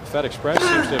 Yes. Fed Express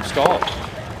seems to have stalled.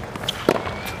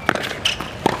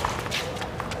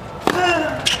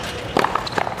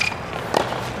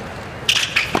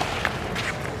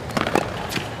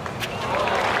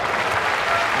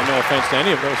 No offense to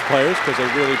any of those players, because they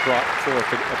really brought forth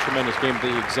a tremendous game,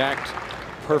 the exact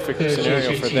perfect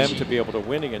scenario for them to be able to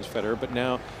win against Federer. But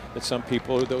now that some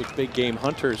people, those big game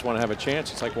hunters, want to have a chance,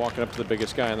 it's like walking up to the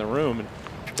biggest guy in the room and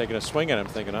taking a swing at him,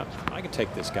 thinking, I can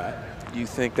take this guy. You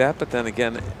think that, but then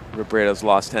again, Robredo's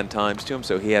lost 10 times to him,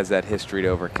 so he has that history to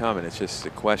overcome, and it's just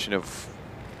a question of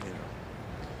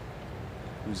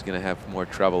who's going to have more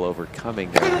trouble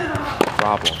overcoming their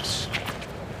problems.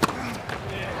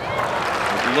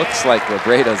 Looks like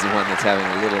Robredo's the one that's having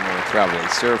a little more trouble. He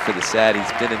served for the set. He's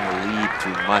been in the lead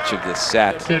through much of this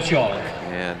set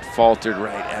and faltered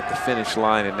right at the finish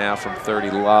line. And now from 30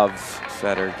 love,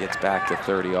 Federer gets back to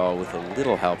 30 all with a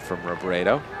little help from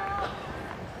Robredo.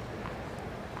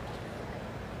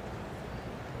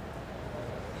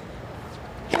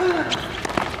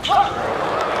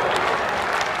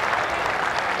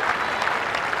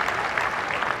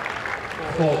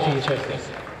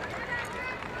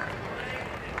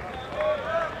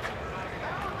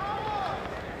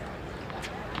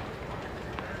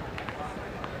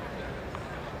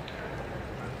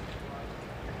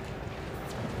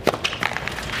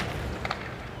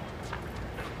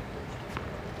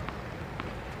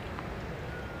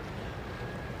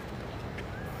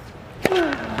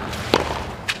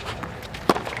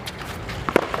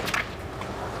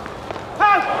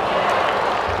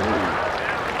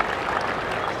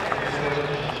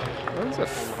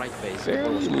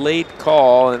 Fairly late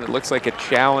call, and it looks like a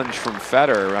challenge from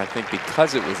Federer, I think,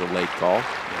 because it was a late call.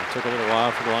 Yeah, it took a little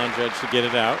while for the line judge to get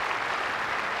it out.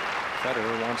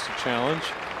 Federer wants to challenge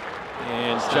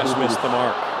and just missed the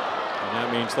mark. And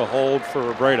that means the hold for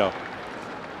Robredo.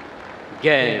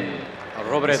 Game.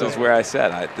 Robredo. This is where I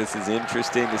said, this is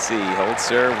interesting to see. Hold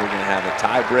serve, we're going to have a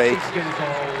tie break.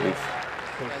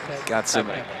 We've got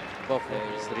some both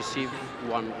players receive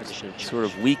one additional chance. Sort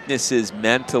of weaknesses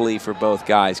mentally for both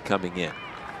guys coming in.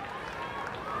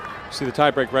 See the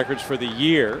tiebreak records for the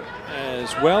year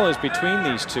as well as between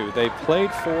these two. They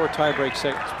played 4 tiebreak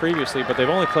sets previously, but they've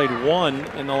only played 1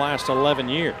 in the last 11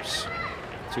 years.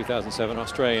 2007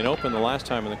 Australian Open, the last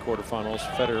time in the quarterfinals,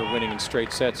 Federer winning in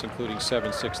straight sets, including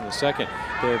 7-6 in the second.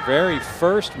 Their very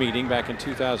first meeting back in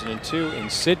 2002 in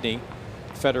Sydney,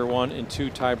 Federer won in 2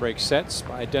 tiebreak sets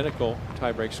by identical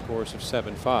tiebreak scores of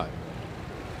 7-5.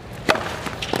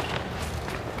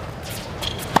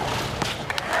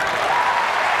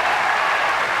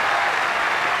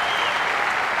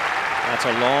 That's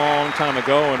a long time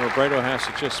ago, and Robredo has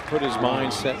to just put his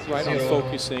mind set right on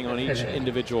focusing on each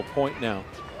individual point now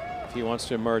if he wants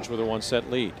to emerge with a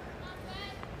 1-set lead.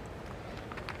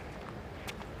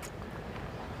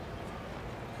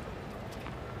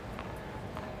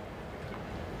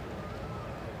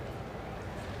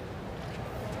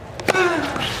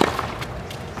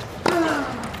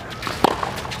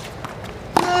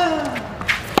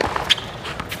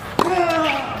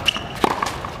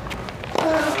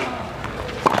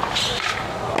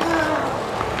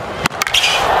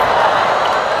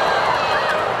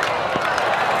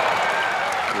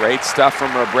 great stuff from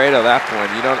Robredo that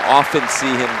point. You don't often see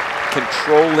him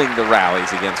controlling the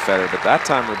rallies against Federer, but that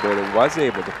time Robredo was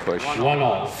able to push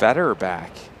Federer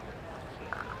back.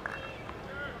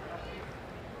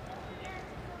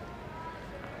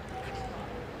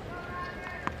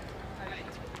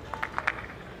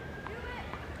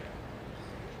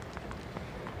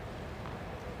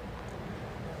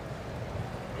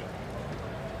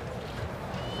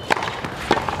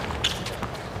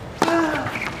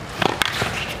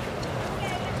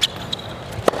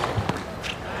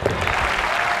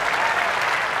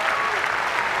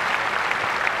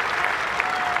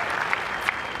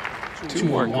 Two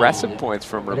more aggressive points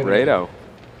from Robredo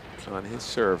on his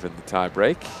serve in the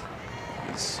tiebreak.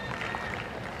 He's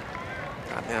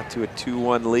gotten out to a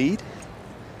 2-1 lead.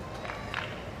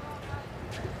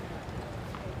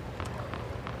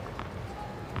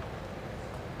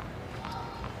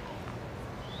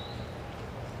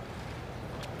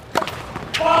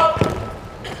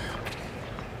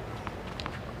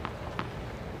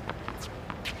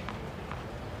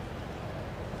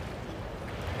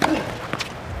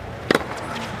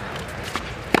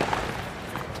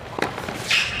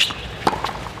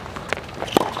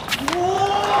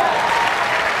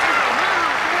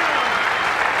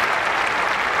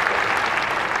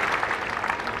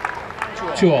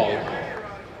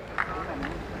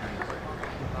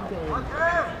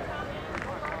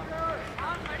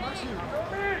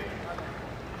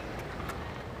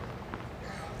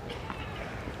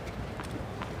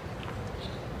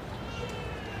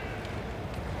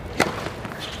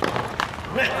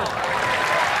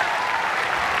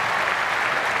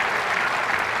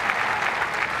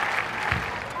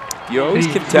 You always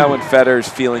can tell when Federer's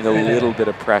feeling a little bit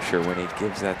of pressure when he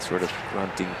gives that sort of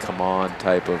grunting, come on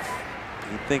type of,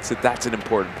 he thinks that that's an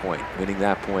important point. Winning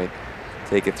that point,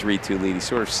 take a 3-2 lead. He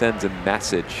sort of sends a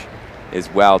message as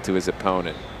well to his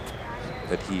opponent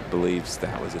that he believes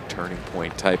that was a turning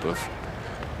point type of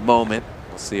moment.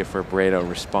 We'll see if Robredo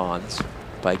responds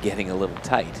by getting a little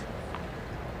tight.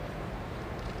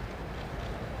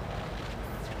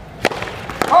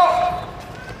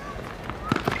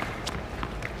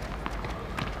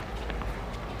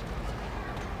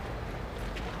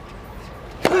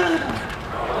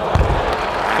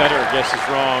 Guesses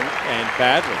wrong and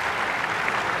badly.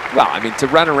 Well, I mean, to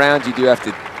run around, you do have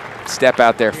to step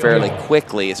out there fairly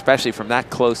quickly, especially from that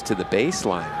close to the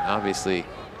baseline. Obviously,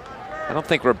 I don't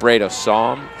think Robredo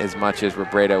saw him as much as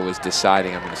Robredo was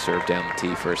deciding, I'm going to serve down the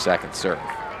tee for a second serve.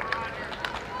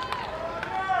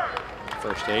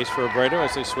 First ace for Robredo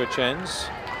as they switch ends.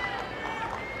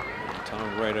 Tom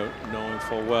Robredo knowing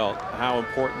full well how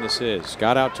important this is.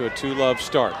 Got out to a 2-love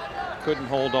start. Couldn't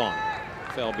hold on.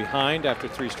 Fell behind after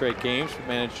 3 straight games, but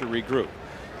managed to regroup.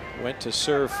 Went to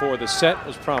serve for the set,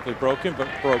 was promptly broken, but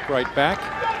broke right back.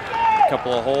 A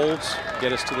couple of holds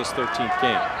get us to this 13th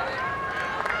game.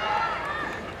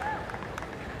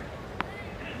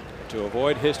 To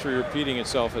avoid history repeating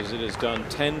itself as it has done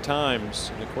 10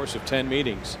 times in the course of 10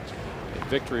 meetings, a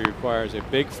victory requires a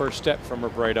big first step from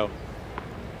Robredo,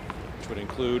 which would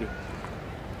include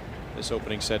this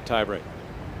opening set tiebreak.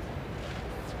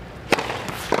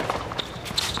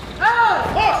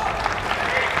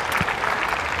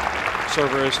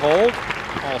 Server is hold,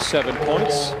 all 7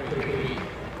 points.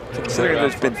 Considering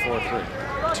there's been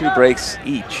 2 breaks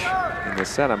each in this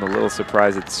set, I'm a little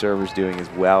surprised that the server's doing as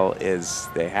well as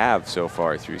they have so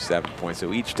far through 7 points.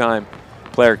 So each time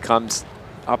player comes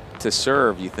up to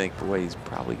serve, you think, boy, he's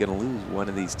probably going to lose one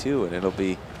of these 2, and it'll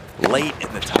be late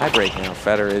in the tiebreak now.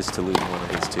 Federer is to lose one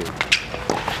of his 2.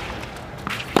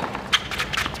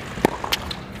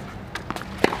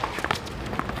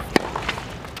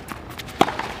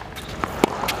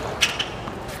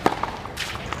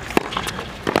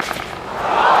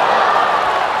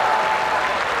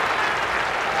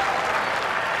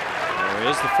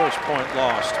 First point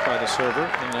lost by the server,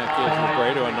 and that gives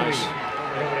Robredo a nice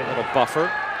little buffer.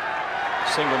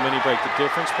 Single mini break the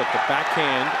difference, but the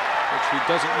backhand, which he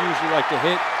doesn't usually like to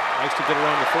hit, likes to get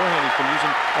around the forehand. He's been using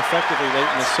effectively late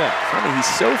in the set. Funny, he's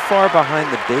so far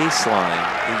behind the baseline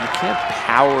that you can't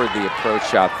power the approach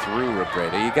shot through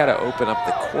Robredo. You got to open up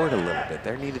the court a little bit.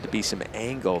 There needed to be some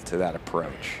angle to that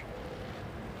approach.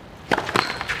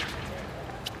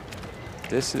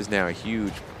 This is now a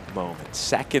huge moment.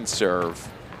 Second serve,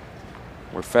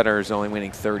 where Federer is only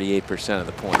winning 38% of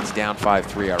the points, down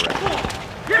 5-3 already.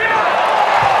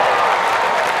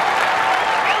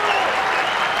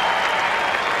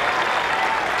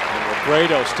 And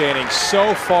Robredo standing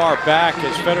so far back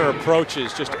as Federer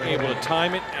approaches, just able to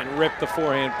time it and rip the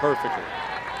forehand perfectly.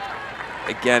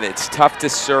 Again, it's tough to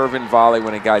serve and volley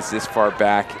when a guy's this far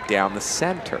back down the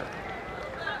center.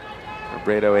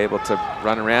 Robredo able to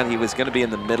run around. He was going to be in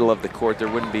the middle of the court. There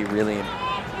wouldn't be really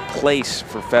a place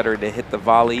for Federer to hit the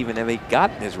volley, even if he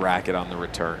got his racket on the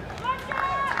return.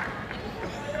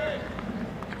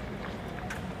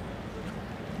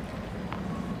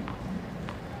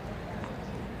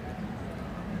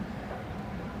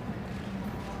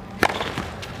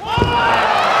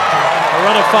 A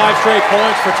run of 5 straight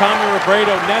points for Tommy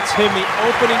Robredo nets him the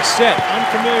opening set.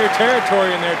 Unfamiliar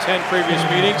territory in their 10 previous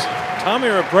meetings. Tommy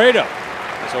Robredo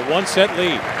has a 1-set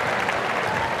lead.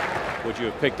 Would you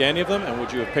have picked any of them, and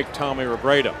would you have picked Tommy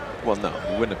Robredo? Well, no,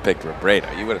 you wouldn't have picked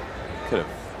Robredo. You could have.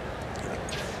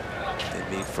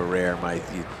 Maybe Federer might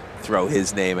throw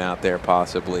his name out there,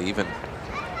 possibly even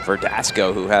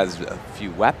Verdasco, who has a few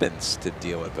weapons to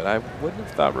deal with. But I wouldn't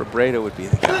have thought Robredo would be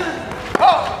the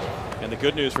guy. And the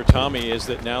good news for Tommy is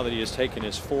that now that he has taken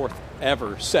his 4th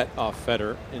ever set off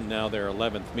Federer in now their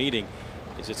 11th meeting,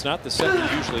 is it's not the set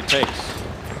he usually takes.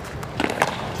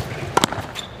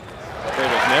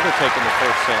 Robredo's never taken the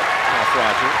 1st set off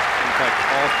Roger. In fact,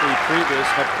 all 3 previous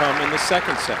have come in the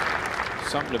 2nd set.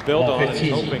 Something to build on, and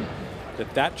he's hoping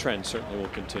that that trend certainly will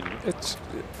continue.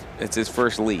 It's his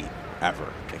first lead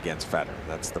ever against Federer.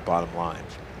 That's the bottom line.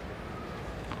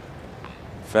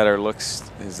 Federer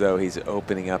looks as though he's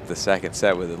opening up the 2nd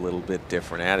set with a little bit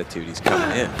different attitude. He's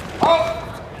coming in.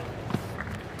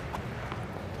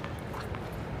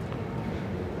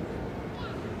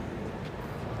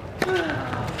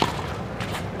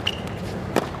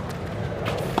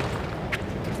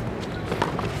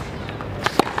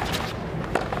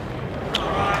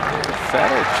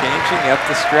 Federer changing up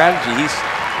the strategy. He's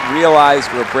realized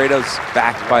Robredo's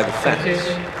backed by the fence,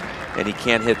 and he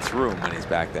can't hit through him when he's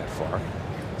back that far.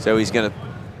 So he's going to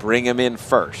bring him in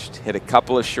first, hit a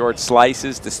couple of short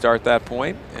slices to start that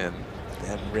point, and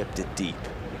then ripped it deep.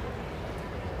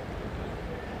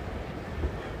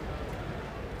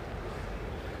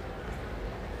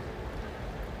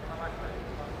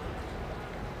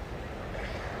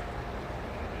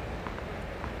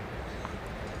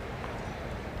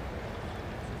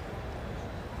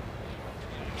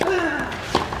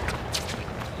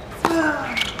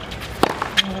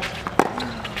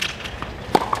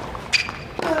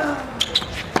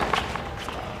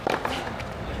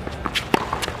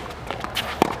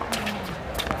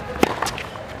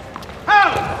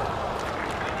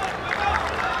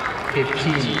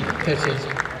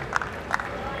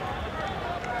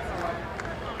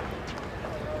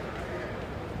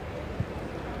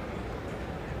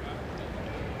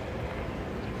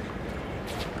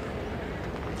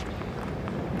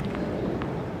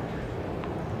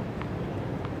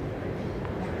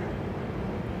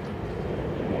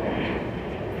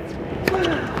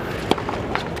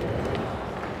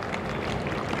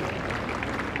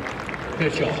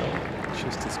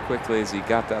 Just as quickly as he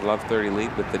got that love 30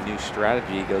 lead with the new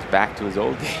strategy, he goes back to his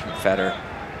old game. Federer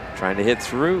trying to hit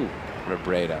through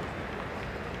Robredo.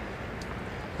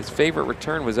 His favorite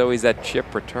return was always that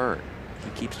chip return.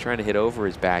 He keeps trying to hit over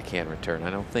his backhand return. I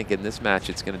don't think in this match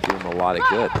it's going to do him a lot of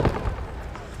good.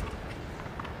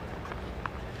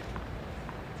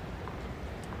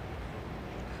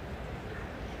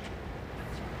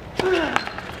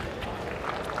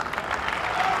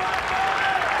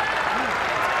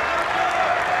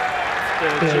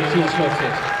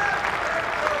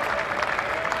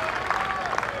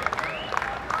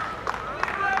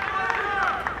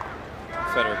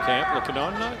 Federer camp looking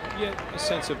on, not yet a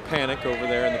sense of panic over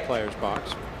there in the player's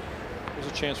box. There's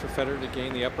a chance for Federer to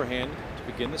gain the upper hand to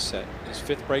begin the set. His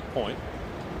 5th break point.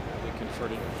 He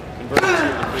converted 2 of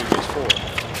the previous 4.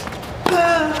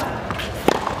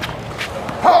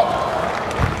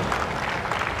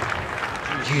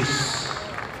 Juice.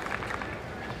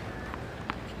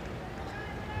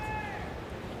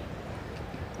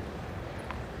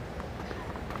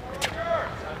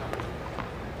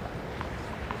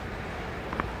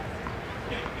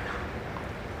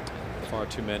 Far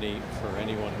too many for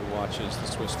anyone who watches the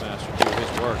Swiss Master do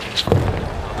his work. First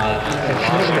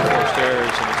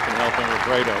errors, and it's been helping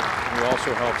Robredo, who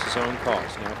also helps his own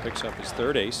cause. Now picks up his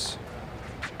 3rd ace.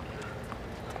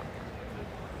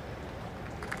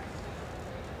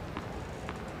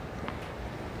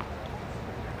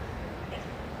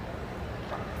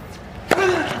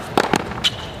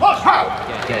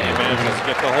 He manages to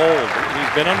get the hold.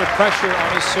 He's been under pressure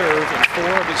on his serve in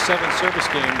 4 of his 7 service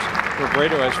games.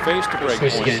 Robredo has faced a break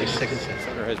point.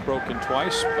 Federer has broken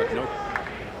twice, but no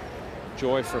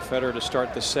joy for Federer to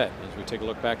start the set as we take a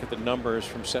look back at the numbers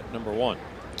from set number 1.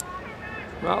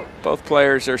 Well, both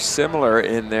players are similar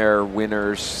in their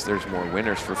winners. There's more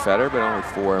winners for Federer, but only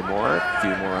 4 more. A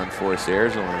few more unforced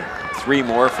errors, only 3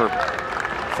 more for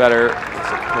Federer,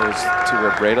 as opposed to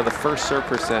Robredo, the first serve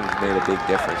percentage made a big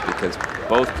difference because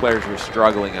both players were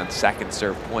struggling on second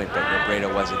serve point, but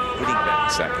Robredo wasn't hitting many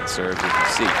second serves, as you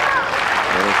see. And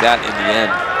I think that, in the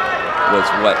end, was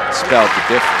what spelled the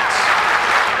difference.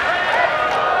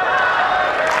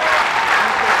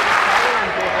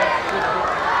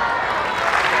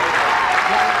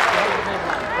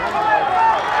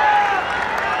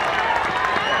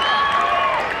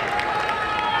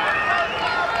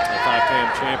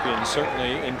 Champion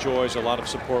certainly enjoys a lot of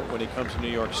support when he comes to New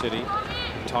York City.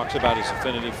 He talks about his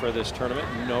affinity for this tournament,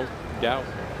 no doubt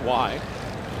why.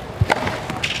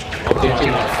 40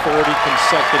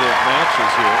 consecutive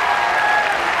matches here.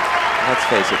 Let's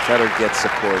face it, Federer gets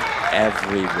support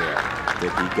everywhere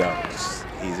that he goes.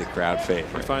 He's a crowd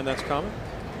favorite. You find that's common?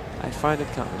 I find it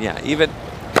common, yeah. Even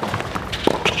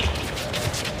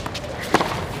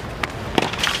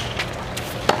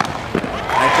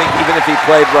even if he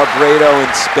played Robredo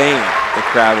in Spain, the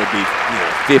crowd would be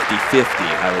 50-50,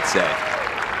 I would say.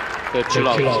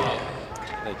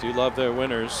 They do love their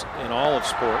winners in all of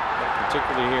sport, but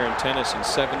particularly here in tennis, in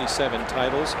 77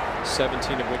 titles,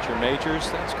 17 of which are majors.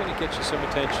 That's going to get you some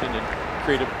attention and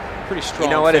create a pretty strong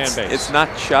fan base. It's not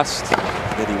just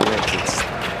that he wins.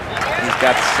 He's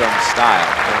got some style.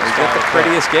 He's got the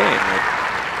prettiest game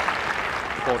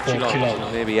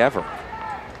maybe ever.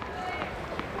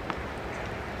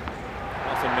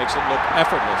 Makes it look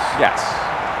effortless. Yes.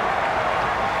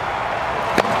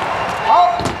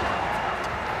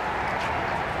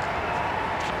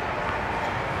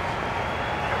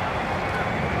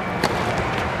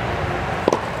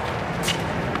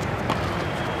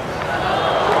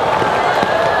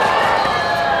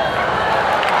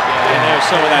 And there's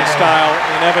some of that style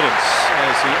in evidence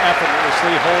as he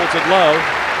effortlessly holds it low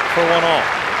for 1-all.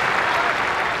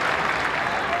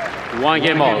 One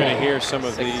game You're all. going to hear some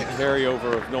of the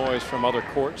carryover of noise from other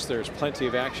courts. There's plenty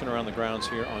of action around the grounds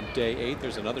here on day 8.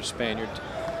 There's another Spaniard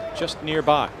just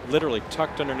nearby, literally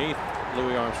tucked underneath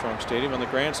Louis Armstrong Stadium on the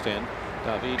grandstand.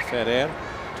 David Federer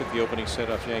took the opening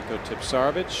set off Janko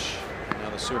Tipsarevic. Now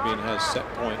the Serbian has set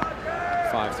point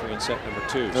 5-3 in set number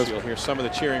 2. So you'll hear some of the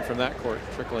cheering from that court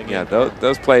trickling in. Yeah,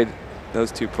 those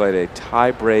two played a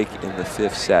tie break in the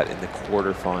 5th set in the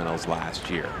quarterfinals last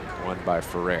year, won by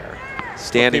Ferrer.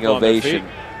 Standing ovation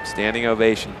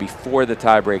before the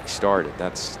tiebreak started.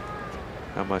 That's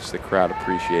how much the crowd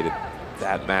appreciated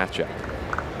that matchup.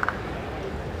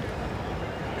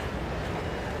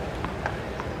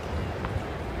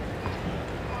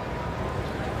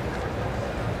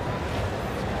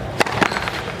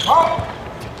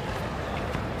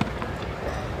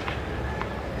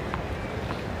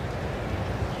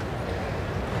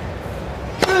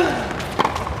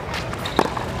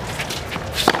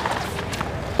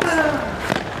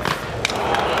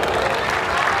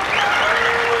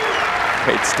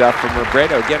 Stuff from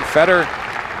Robredo. Again, Federer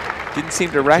didn't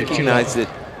seem to recognize that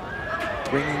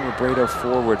bringing Robredo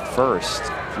forward first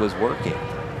was working.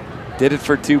 Did it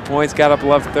for 2 points, got up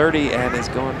love 30, and is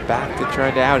going back to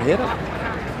trying to out-hit him.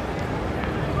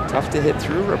 Tough to hit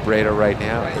through Robredo right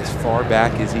now, as far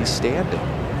back as he's standing.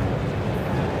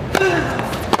 There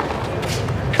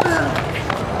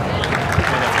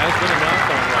has been a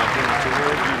knock-on right here. It's a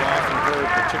word you've often heard,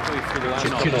 particularly through the last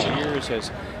couple of years,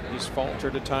 as he's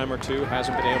faltered a time or two,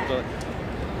 hasn't been able to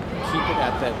keep it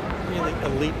at that really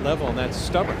elite level, and that's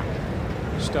stubborn.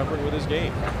 Stubborn with his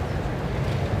game.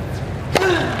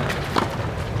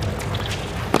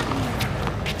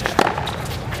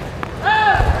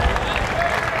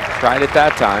 Tried it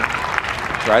that time.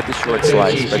 Tried the short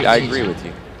slice, but I agree with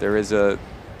you. There is a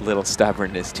little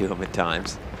stubbornness to him at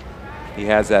times. He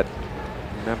has that.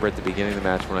 Remember at the beginning of the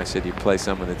match when I said you play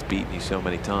someone that's beaten you so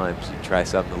many times, you try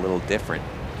something a little different.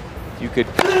 You could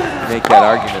make that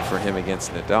argument for him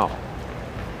against Nadal,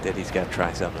 that he's got to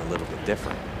try something a little bit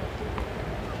different.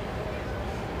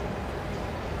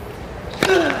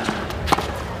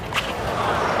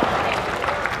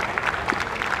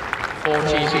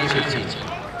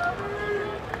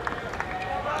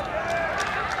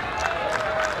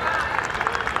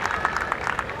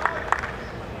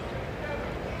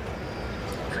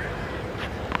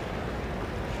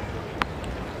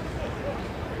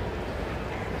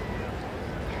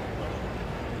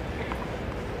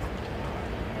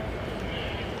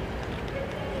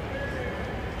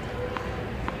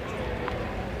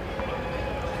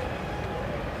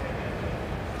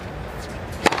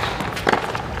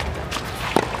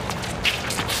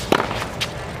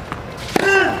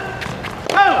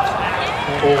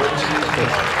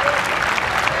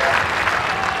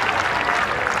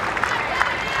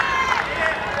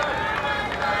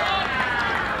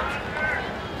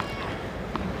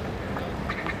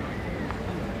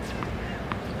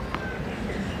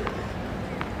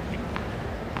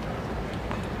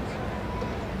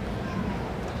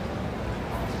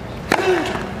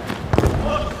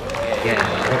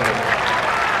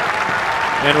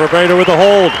 And Robredo with a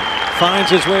hold.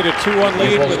 Finds his way to 2-1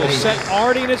 lead with a set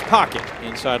already in his pocket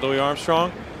inside Louis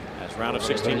Armstrong as round of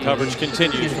 16 coverage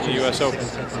continues from the U.S. Open.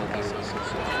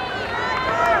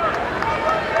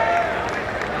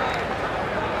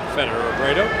 Federer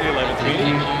Robredo, the 11th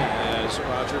meeting, as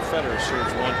Roger Federer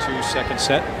serves 1-2 second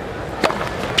set.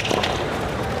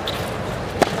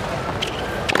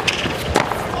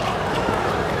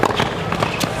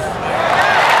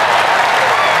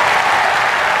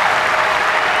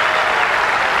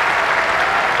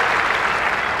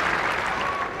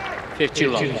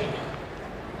 Too long.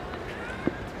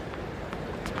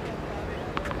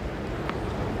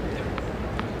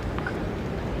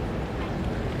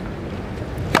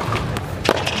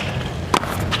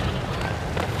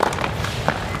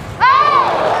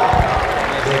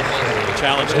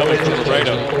 Challenge coming from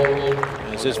Robredo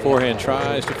as his forehand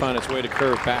tries to find its way to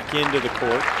curve back into the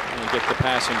court and get the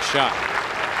passing shot.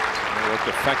 It worked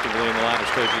effectively in the latter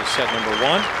stages of set number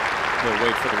 1. He'll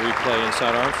wait for the replay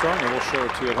inside Armstrong, and we'll show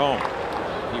it to you at home.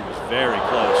 He was very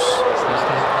close,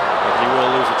 but he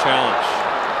will lose a challenge.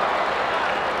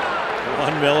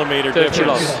 1 millimeter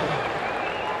difference.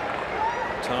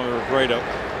 Tommy Robredo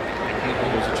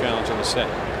will lose a challenge in the set.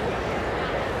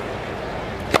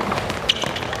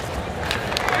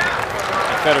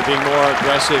 Federer being more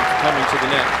aggressive coming to the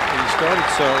net. And he started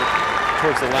so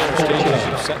towards the latter stages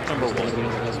of set number 1.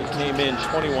 He came in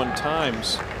 21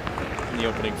 times in the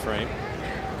opening frame,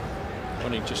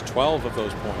 winning just 12 of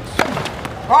those points.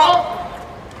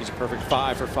 He's a perfect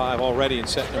 5 for 5 already in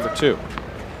set number 2,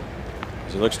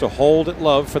 as he looks to hold at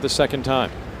love for the second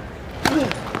time.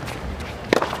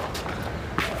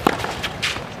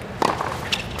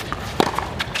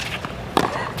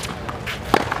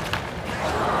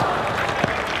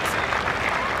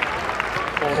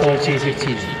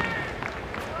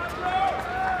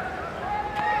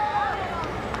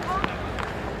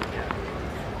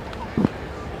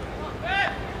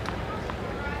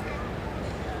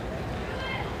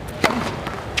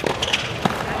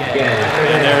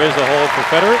 And there is the hold for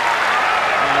Federer.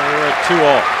 We're at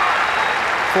 2-all.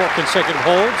 4 consecutive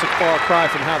holds, a far cry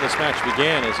from how this match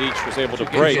began, as each was able to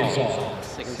break,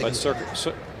 but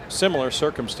similar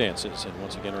circumstances. And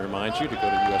once again, I remind you to go to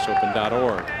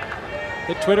usopen.org.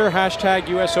 Hit Twitter, hashtag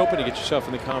US Open to get yourself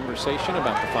in the conversation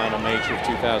about the final major of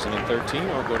 2013,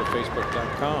 or go to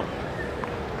facebook.com.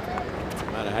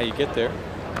 No matter how you get there,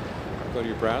 go to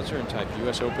your browser and type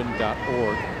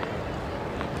usopen.org.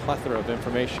 A plethora of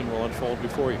information will unfold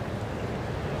before you.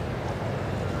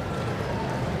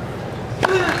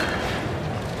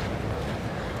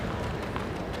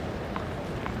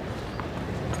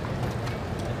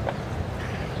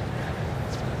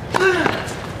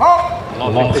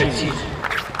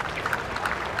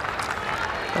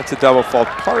 That's a double fault,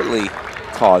 partly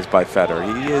caused by Federer.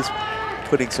 He is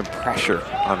putting some pressure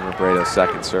on Robredo's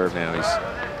second serve now.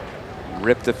 He's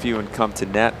ripped a few and come to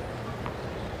net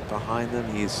behind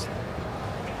them. He's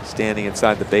standing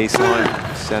inside the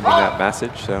baseline, sending that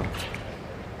message. So.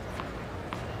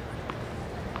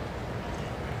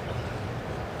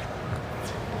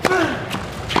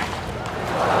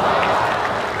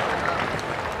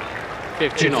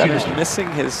 Federer's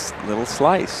missing his little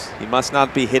slice. He must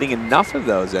not be hitting enough of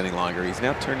those any longer. He's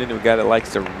now turned into a guy that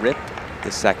likes to rip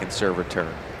the second serve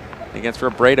return. Against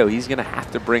Robredo, he's going to have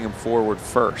to bring him forward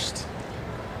first.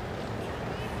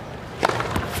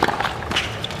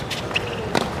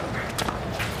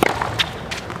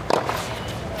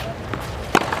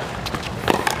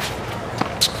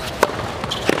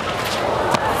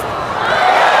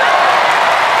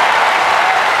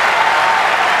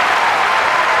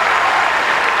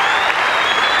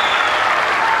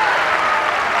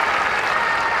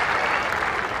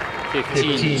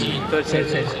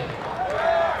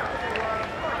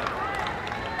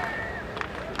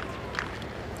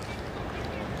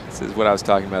 This is what I was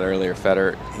talking about earlier.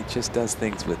 Federer, he just does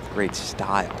things with great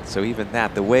style. So even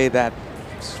that, the way that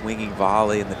swinging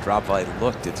volley and the drop volley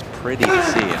looked, it's pretty to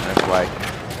see, and that's why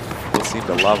they seem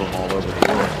to love him all over the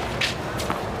world.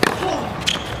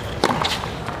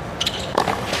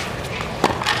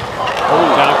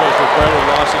 Oh, down goes Robredo,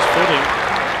 lost his footing,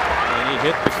 and he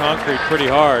hit the concrete pretty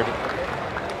hard.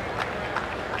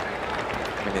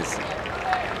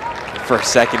 The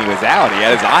first second he was out, he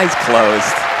had his eyes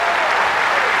closed.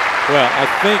 Well, I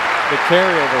think the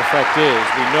carryover effect is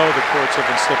we know the courts have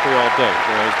been slippery all day.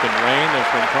 There has been rain,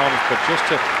 there's been problems, but just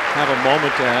to have a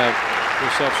moment to have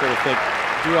yourself sort of think,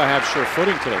 do I have sure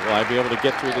footing today? Will I be able to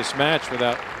get through this match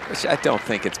without... I don't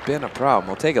think it's been a problem.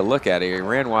 We'll take a look at it. He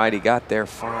ran wide, he got there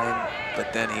fine,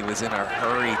 but then he was in a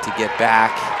hurry to get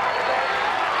back.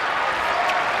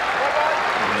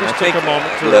 just take a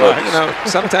moment to little, relax. you know,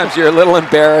 sometimes you're a little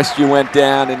embarrassed you went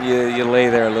down and you lay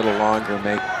there a little longer,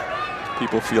 make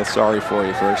people feel sorry for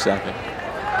you for a second.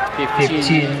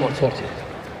 15-40.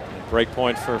 Break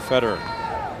point for Federer.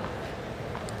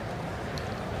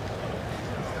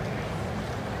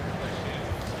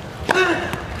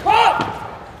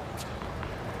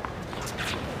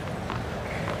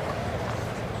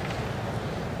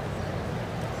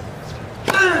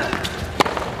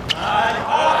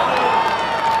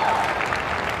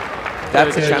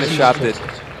 That's the kind of shot that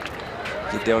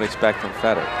you don't expect from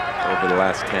Federer over the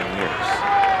last 10 years.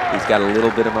 He's got a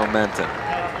little bit of momentum.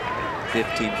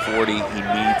 15-40, he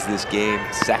needs this game.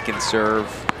 Second serve,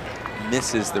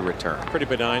 misses the return. Pretty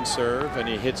benign serve, and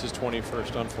he hits his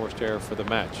 21st unforced error for the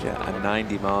match. Yeah, a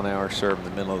 90-mile-an-hour serve in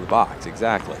the middle of the box,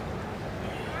 exactly.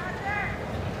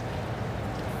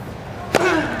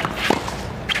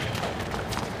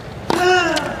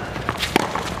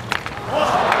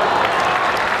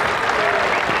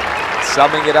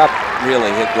 Summing it up,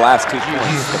 really, hit the last 2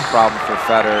 points. The problem for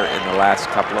Federer in the last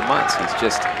couple of months. He's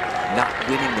just not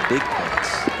winning the big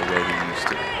points the way he used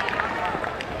to.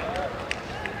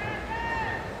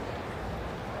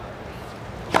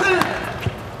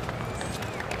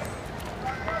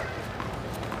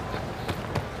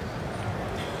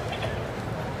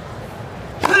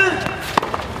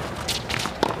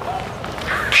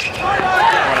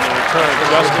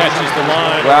 Just catches the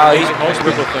line. Well, most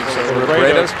people think so.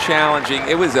 Robredo's challenging.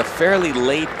 It was a fairly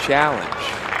late challenge,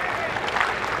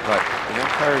 but the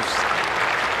umpire's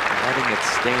letting it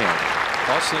stand.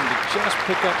 Ball seemed to just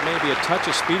pick up maybe a touch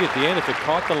of speed at the end if it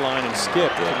caught the line and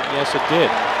skipped. And yes, it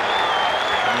did.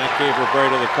 And that gave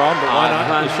Robredo the problem, but why not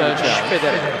issue a challenge?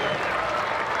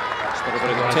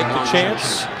 Take the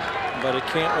chance, but it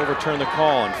can't overturn the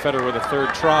call. And Federer with a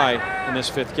third try in this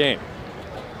 5th game.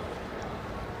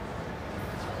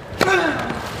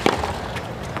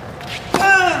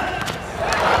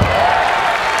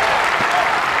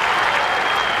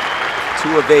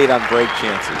 2 of 8 on break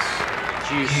chances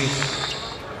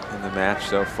in the match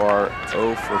so far.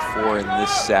 0 for 4 in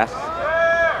this set.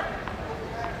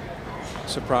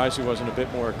 Surprised he wasn't a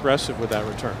bit more aggressive with that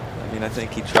return. I mean, I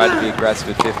think he tried to be aggressive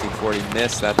at 15-40,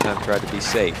 missed. That time tried to be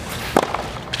safe.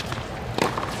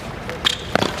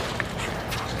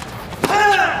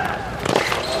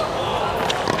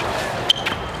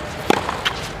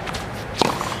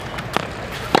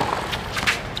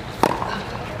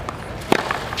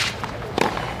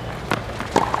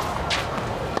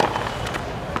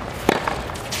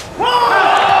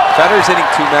 Federer's hitting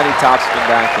too many topspin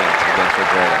backhands against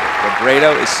Robredo.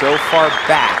 Robredo is so far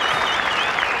back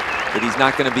that he's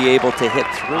not going to be able to hit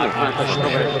through.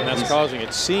 And that's causing,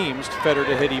 it seems, Federer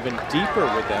to hit even deeper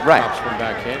with that topspin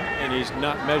backhand, and he's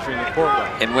not measuring the court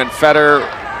well. And when Federer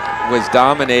was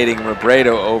dominating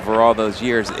Robredo over all those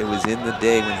years, it was in the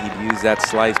day when he'd use that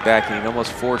slice backhand. He'd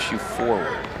almost force you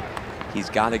forward.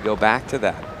 He's got to go back to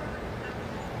that.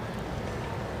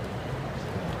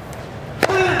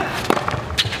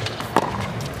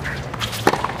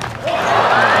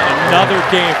 Another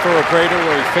game for Robredo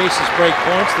where he faces break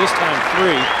points, this time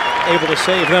 3, able to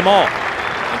save them all.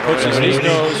 And puts his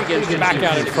nose back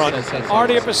out in front,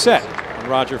 already up a set on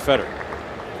Roger Federer.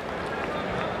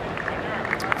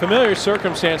 Familiar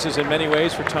circumstances in many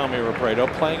ways for Tommy Robredo,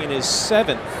 playing in his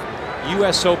 7th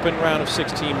US Open round of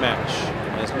 16 match.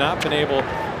 Has not been able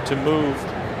to move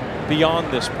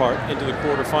beyond this part into the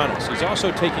quarterfinals. He's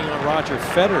also taking on Roger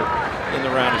Federer in the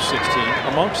round of 16.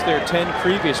 Amongst their 10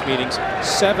 previous meetings,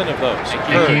 7 of those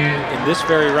occurred in this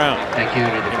very round,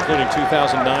 including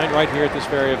 2009 right here at this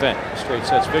very event. Straight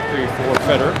sets victory for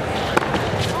Federer.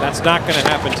 That's not going to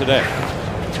happen today.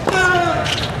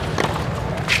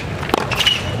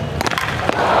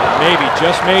 Maybe,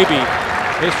 just maybe,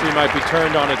 history might be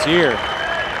turned on its ear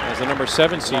as the number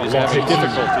 7 seed is having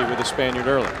difficulty with the Spaniard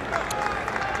early.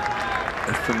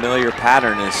 A familiar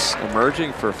pattern is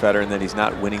emerging for Federer in that he's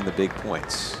not winning the big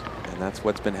points. And that's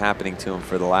what's been happening to him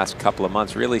for the last couple of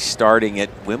months, really starting at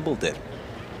Wimbledon.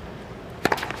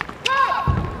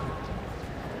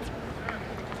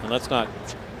 And let's not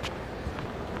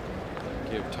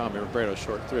give Tommy Robredo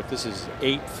short thrift. This is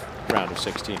 8th round of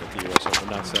 16 at the US Open,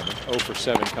 not 7. 0 for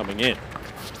 7 coming in.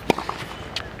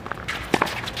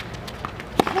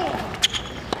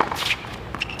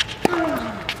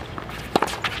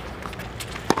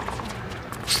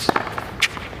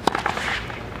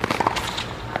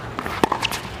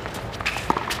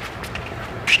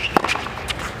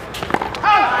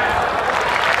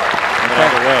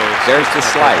 There's the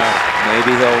slice.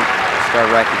 Maybe he'll start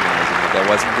recognizing it. That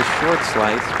wasn't the short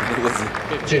slice, but it was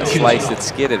a slice that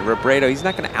skidded. Robredo, he's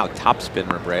not going to out-topspin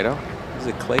Robredo. He's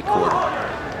a clay court.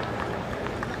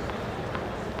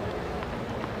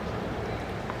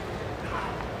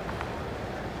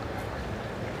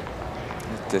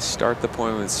 to start the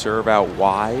point with serve out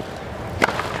wide. In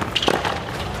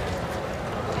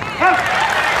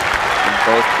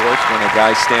both courts, when a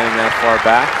guy's standing that far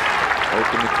back,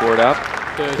 open the court up.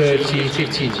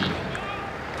 30-15.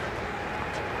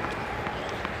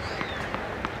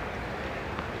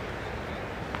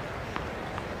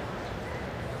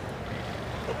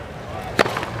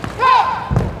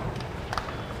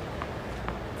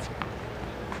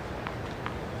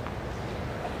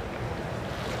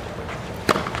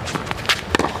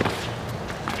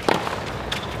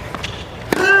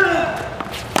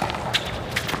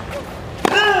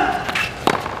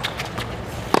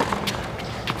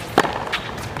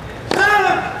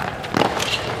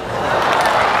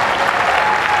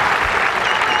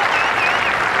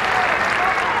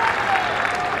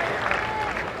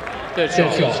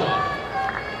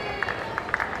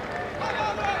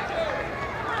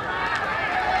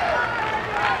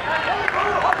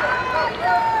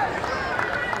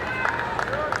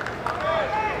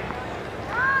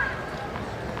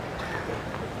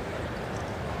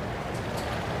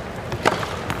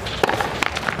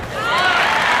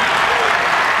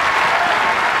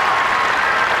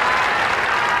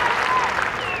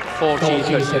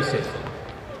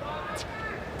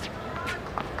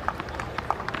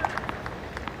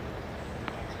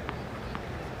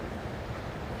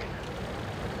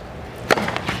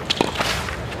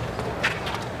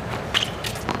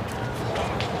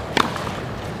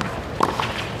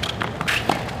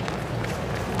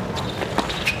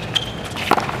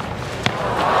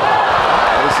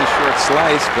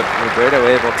 Slice, but Robredo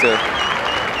able to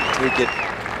take it,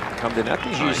 come to net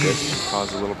behind it,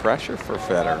 cause a little pressure for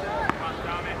Federer.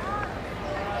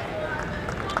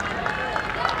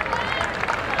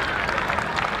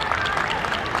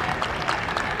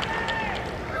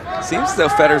 Seems as though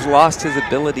Federer's lost his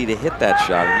ability to hit that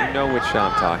shot, and you know which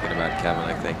shot I'm talking about, Kevin.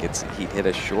 I think he hit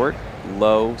a short,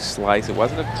 low slice. It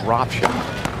wasn't a drop shot.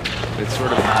 It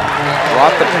sort of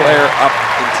brought the player up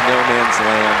into no man's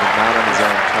land and not on his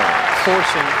own turn.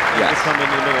 Forcing him to come into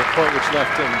the middle of the court, which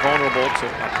left him vulnerable to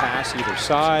a pass either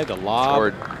side, a lob.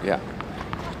 Or, yeah.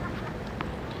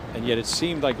 And yet it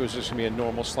seemed like it was just going to be a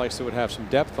normal slice that would have some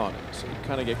depth on it. So you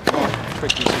kind of get caught in a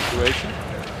tricky situation.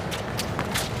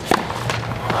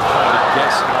 Trying to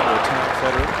guess how to attack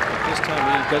Federer. But this time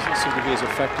he doesn't seem to be as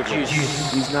effective.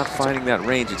 He's not finding that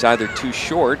range. It's either too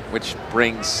short, which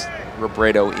brings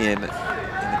Robredo in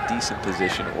a decent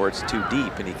position, or it's too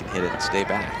deep and he can hit it and stay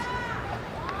back.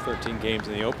 13 games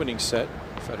in the opening set.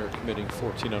 Federer committing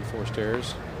 14 unforced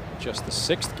errors. Just the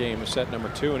 6th game of set number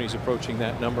 2, and he's approaching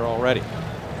that number already. We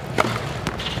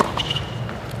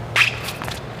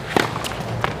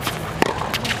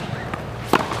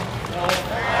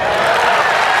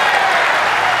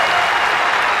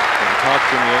talked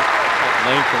to me at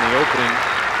length in the opening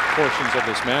portions of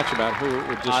this match about who it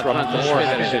would disrupt more.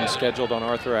 Had been scheduled on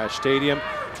Arthur Ashe Stadium.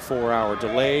 4-hour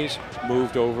delays,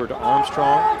 moved over to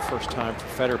Armstrong. First time for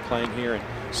Federer playing here in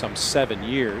some 7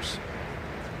 years.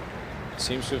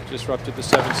 Seems to have disrupted the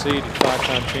 7th seed,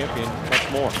 5-time champion, much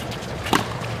more.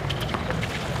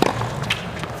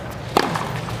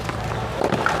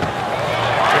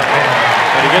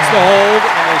 But he gets the hold,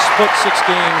 and they split 6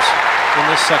 games in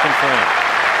this second frame.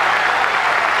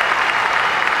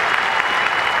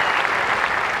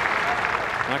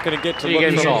 Not going to get to look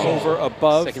from over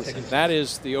above. That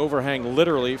is the overhang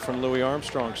literally from Louis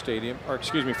Armstrong Stadium, or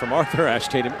excuse me, from Arthur Ashe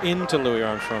Stadium into Louis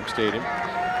Armstrong Stadium.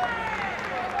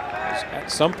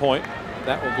 At some point,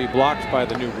 that will be blocked by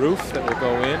the new roof that will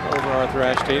go in over Arthur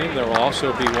Ashe Stadium. There will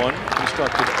also be one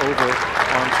constructed over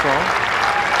Armstrong.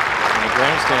 And the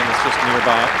grandstand that's just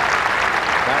nearby,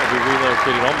 that will be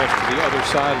relocated almost to the other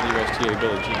side of the USTA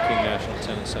Billie Jean King National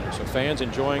Tennis Center. So fans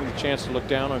enjoying the chance to look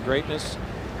down on greatness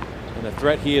and the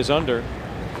threat he is under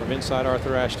from inside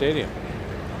Arthur Ashe Stadium.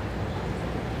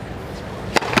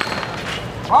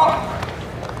 Not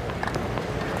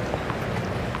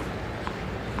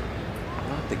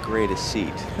the greatest seat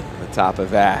on the top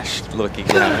of Ashe, looking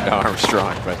down at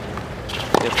Armstrong, but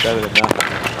it's better than nothing.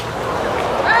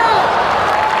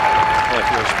 Well, if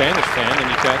you're a Spanish fan, then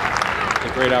you've got a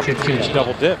great opportunity to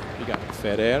double dip. You got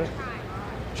Federer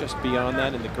just beyond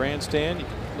that in the grandstand. You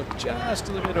can look just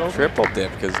a little bit over. Triple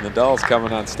dip, because Nadal's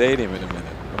coming on Stadium in a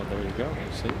minute. Well, there you go.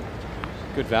 See,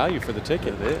 good value for the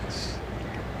ticket. It is.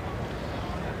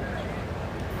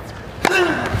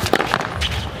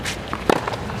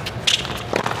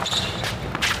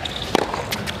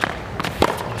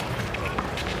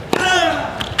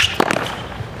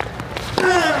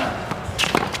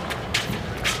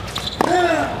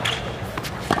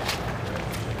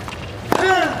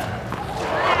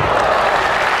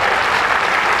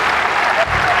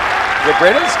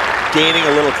 Robredo's gaining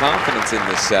a little confidence in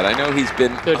this set. I know he's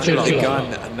been under the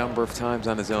gun a number of times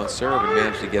on his own serve and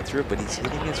managed to get through it, but he's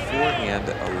hitting his forehand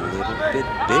a little bit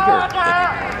bigger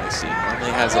than you normally see.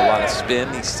 Normally has a lot of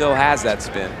spin. He still has that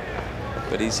spin,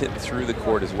 but he's hitting through the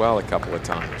court as well a couple of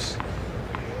times.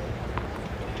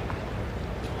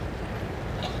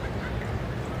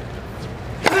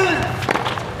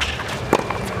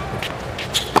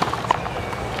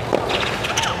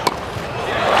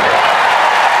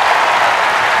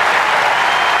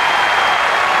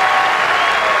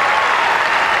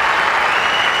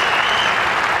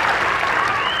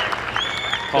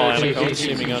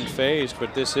 Seeming unfazed,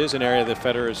 but this is an area that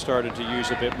Federer has started to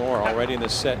use a bit more. Already in the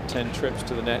set, 10 trips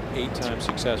to the net, 8 times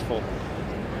successful.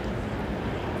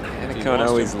 Raducanu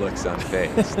always looks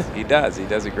unfazed. He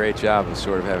does a great job of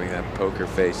sort of having that poker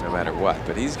face no matter what,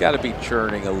 but he's got to be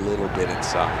churning a little bit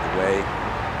inside. The way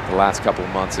the last couple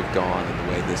of months have gone and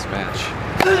the way this match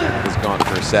has gone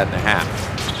for a set and a half.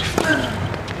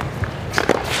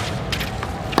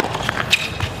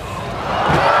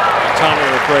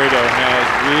 Robredo has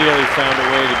really found a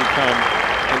way to become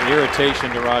an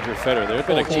irritation to Roger Federer. There have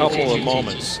been a couple of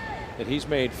moments that he's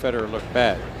made Federer look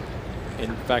bad.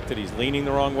 In fact, that he's leaning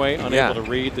the wrong way, unable to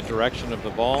read the direction of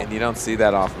the ball. And you don't see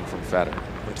that often from Federer.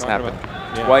 It's happened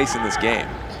twice in this game.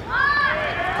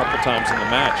 A couple times in the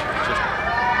match. It's just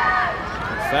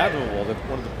unfathomable that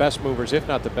one of the best movers, if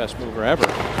not the best mover ever,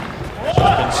 has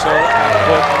been so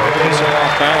output, so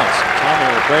off balance.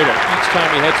 Robredo, each time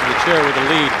he heads to the chair with a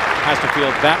lead, has to feel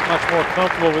that much more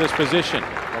comfortable with his position.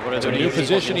 It's a new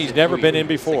position he's never been in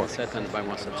before.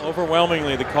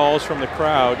 Overwhelmingly, the calls from the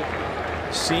crowd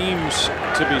seems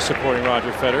to be supporting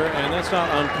Roger Federer, and that's not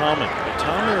uncommon. But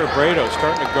Tommy Robredo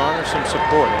starting to garner some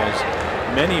support,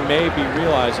 as many may be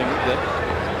realizing that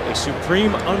a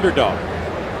supreme underdog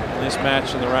in this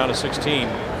match in the round of 16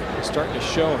 is starting to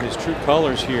show his true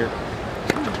colors here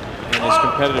and his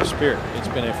competitive spirit. It's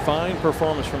been a fine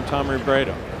performance from Tommy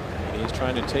Robredo. He's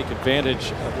trying to take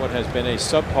advantage of what has been a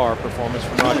subpar performance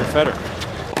from Roger Federer.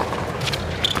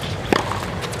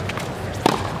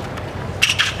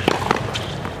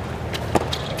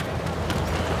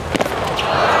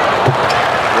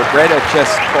 Robredo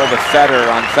just pulled a Federer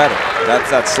on Federer. That's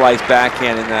that slice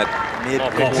backhand in that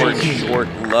mid-court, short,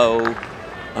 low,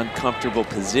 uncomfortable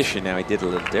position. Now he did a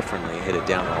little differently, hit it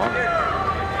down the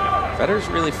line. Federer's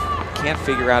really can't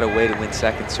figure out a way to win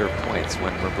second serve points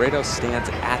when Robredo stands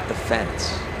at the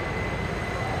fence.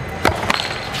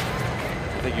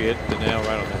 I think you hit the nail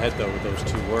right on the head, though, with those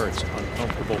 2 words,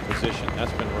 uncomfortable position.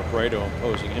 That's been Robredo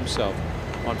imposing himself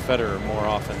on Federer more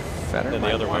often than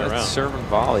the other way around. Serve and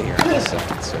volley here in the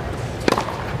second serve.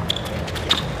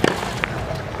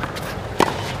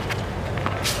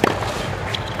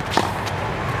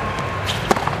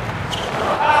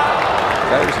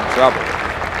 Federer's in trouble.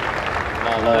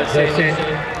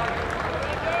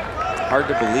 Hard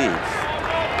to believe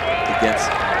against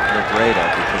Robredo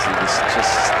because he was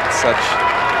just such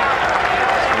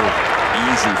sort of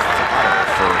easy fodder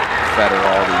for Federer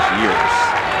all these years.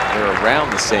 They're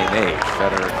around the same age.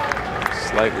 Federer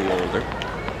slightly older.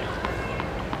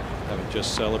 Having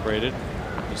just celebrated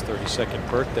his 32nd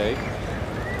birthday,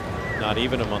 not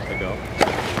even a month ago,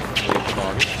 8th of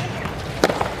August.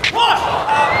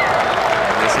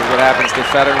 This is what happens to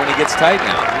Federer when he gets tight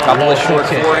now. A couple of short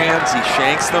forehands, he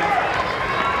shanks them.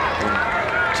 And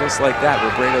just like that,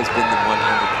 Robredo's been the one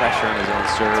under pressure on his own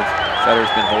serve.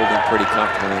 Federer's been holding pretty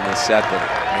comfortably in this set, but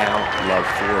now love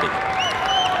 40.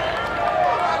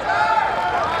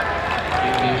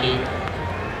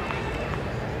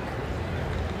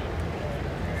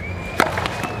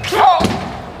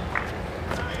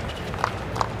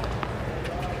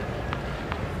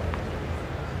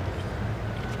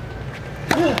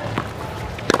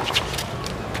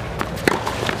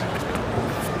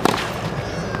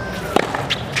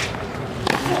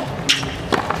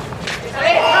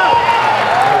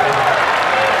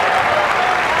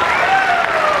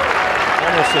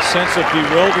 Sense of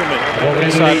bewilderment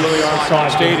inside Louis Armstrong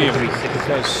Stadium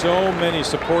because so many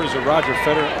supporters of Roger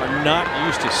Federer are not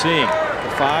used to seeing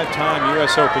the 5-time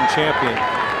US Open champion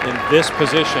in this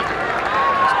position.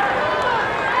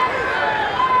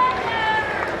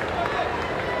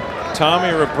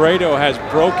 Tommy Robredo has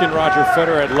broken Roger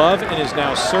Federer at love and is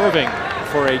now serving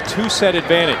for a 2-set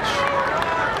advantage.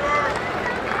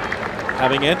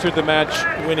 Having entered the match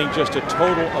winning just a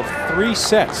total of 3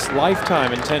 sets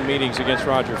lifetime in 10 meetings against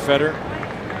Roger Federer.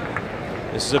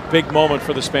 This is a big moment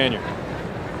for the Spaniard.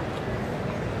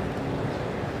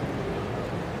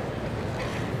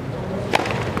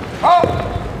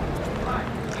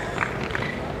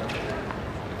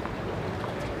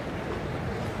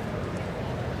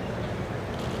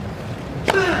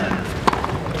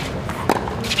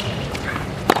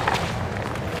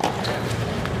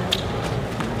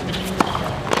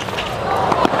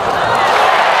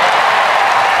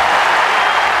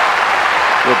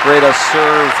 Robredo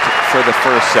served for the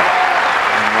first set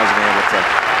and wasn't able to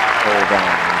hold on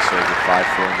when he served at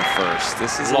 5-4 in the first.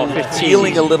 This is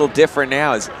feeling a little different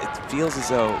now. It feels as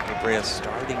though Robredo's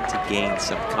starting to gain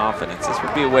some confidence. This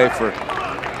would be a way for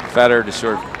Federer to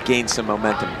sort of gain some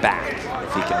momentum back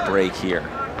if he can break here.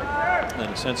 And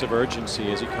a sense of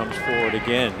urgency as he comes forward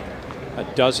again. A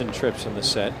dozen trips in the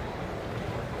set.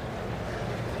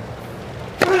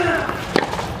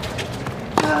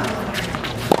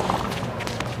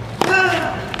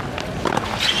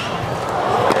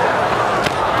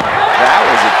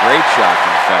 Great shot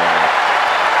from Federer.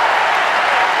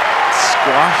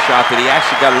 Squash shot that he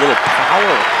actually got a little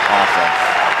power off of.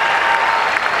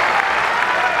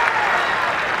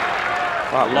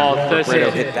 When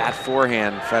Robredo hit that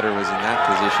forehand, Federer was in that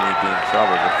position, he'd be in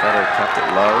trouble, but Federer kept it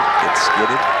low, it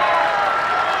skidded.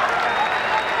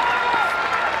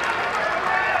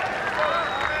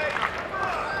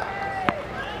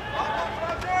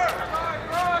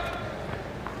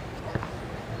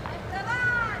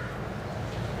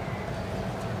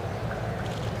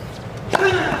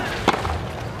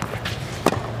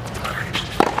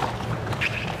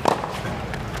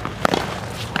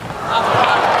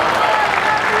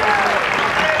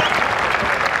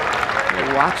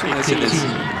 Watching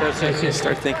this, you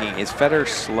start thinking, is Federer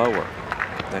slower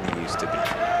than he used to be?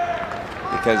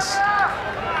 Because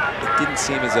it didn't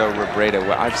seem as though Robredo,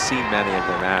 I've seen many of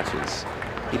their matches,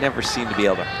 he never seemed to be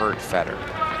able to hurt Federer.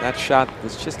 That shot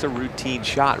was just a routine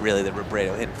shot, really, that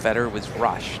Robredo hit. Federer was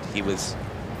rushed. He was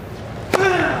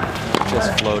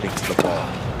just floating to the ball.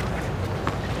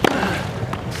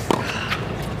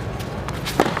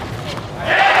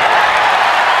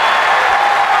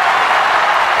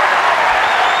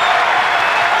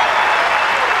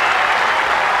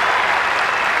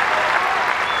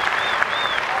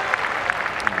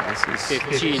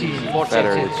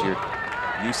 Federer that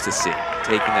you're used to seeing,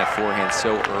 taking that forehand so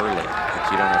early that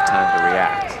you don't have time to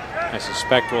react. I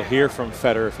suspect we'll hear from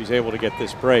Federer if he's able to get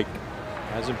this break.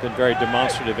 Hasn't been very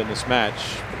demonstrative in this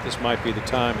match, but this might be the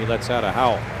time he lets out a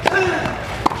howl.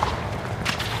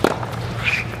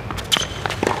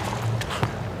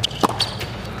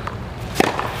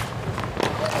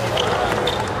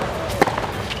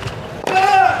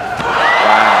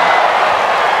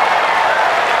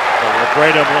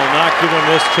 Robredo will not give him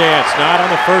this chance, not on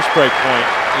the first break point.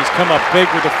 He's come up big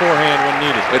with the forehand when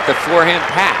needed. With the forehand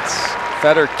pass,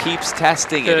 Federer keeps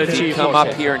testing it. If he'd come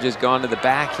up here and just gone to the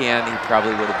backhand, he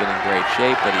probably would have been in great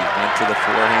shape, but he went to the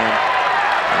forehand.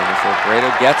 And if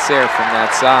Robredo gets there from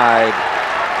that side,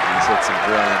 he's hit some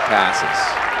brilliant passes.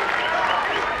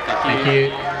 Thank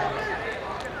you.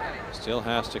 Still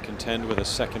has to contend with a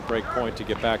second break point to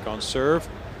get back on serve.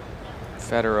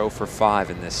 Federer 0 for 5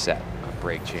 in this set on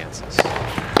break chances. 0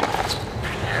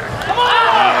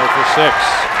 for 6.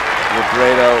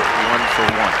 Robredo 1 for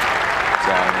 1.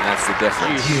 So, I mean, that's the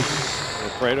difference.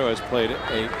 Robredo has played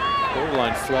a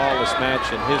borderline flawless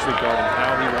match in his regard in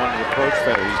how he wanted to approach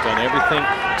Federer. He's done everything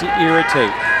to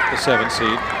irritate the 7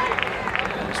 seed,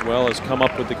 as well as come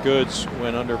up with the goods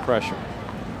when under pressure.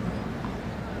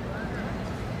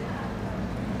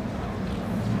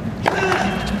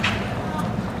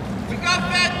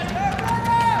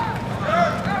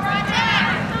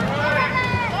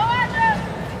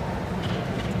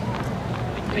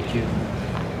 Thank you.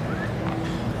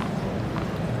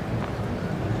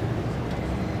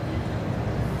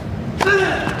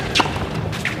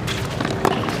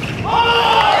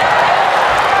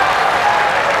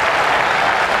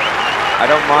 I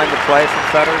don't mind the play from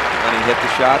Federer when he hit the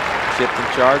shot, chipped and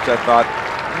charged. I thought,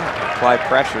 apply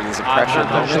pressure. There's a pressure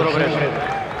moment.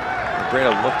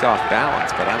 Robredo looked off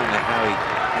balance, but I don't know how he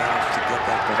managed to get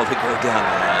that ball to go down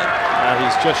the line.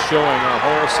 He's just showing a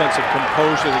whole sense of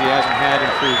composure that he hasn't had in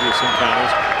previous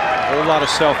encounters. A whole lot of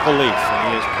self-belief, and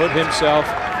he has put himself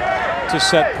to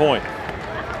set point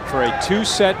for a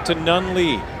 2-set-to-none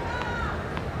lead.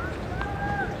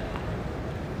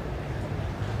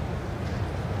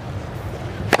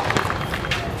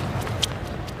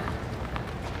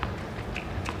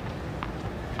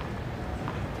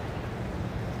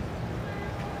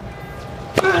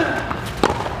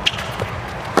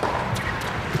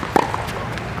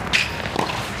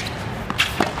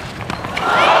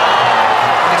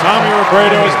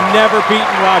 Robredo has never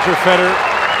beaten Roger Federer,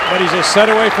 but he's a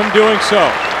set away from doing so.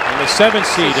 And the 7th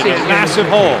seed in a massive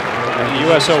hole in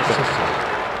the U.S. Open.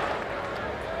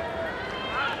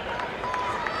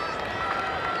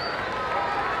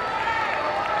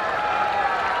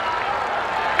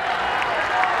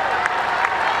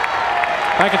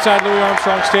 Back inside Louis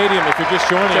Armstrong Stadium, if you're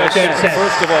just joining us,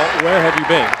 first of all, where have you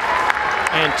been?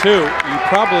 And 2, you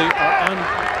probably are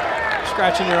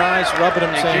scratching your eyes, rubbing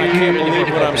them, saying, I can't believe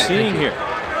what I'm seeing here.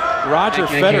 Roger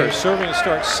Federer serving to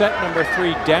start set number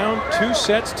 3, down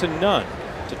 2-0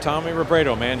 to Tommy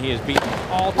Robredo. Man, he has beaten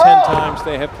all 10 times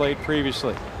they have played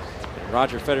previously. And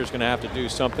Roger Federer's going to have to do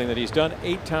something that he's done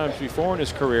 8 times before in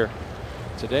his career.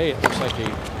 Today, it looks like a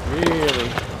really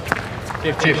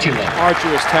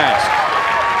arduous task.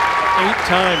 8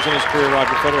 times in his career,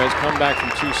 Roger Federer has come back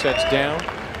from 2 sets down.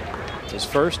 His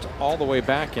first all the way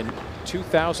back in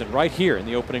 2000, right here in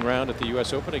the opening round at the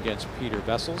US Open against Peter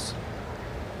Vessels.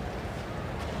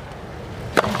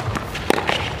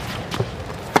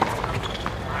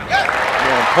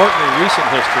 More importantly, in recent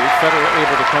history, Federer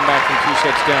able to come back from 2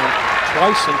 sets down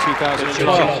twice in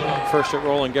 2012. First at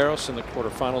Roland Garros in the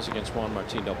quarterfinals against Juan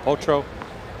Martín del Potro,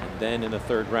 and then in the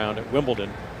 3rd round at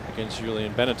Wimbledon against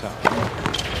Julian Benneteau.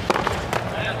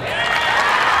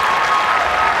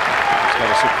 He's got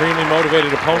a supremely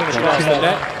motivated opponent across the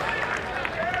net.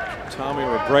 Tommy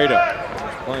Robredo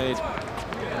has played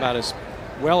about as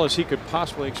well as he could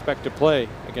possibly expect to play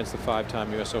against the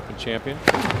 5-time US Open champion.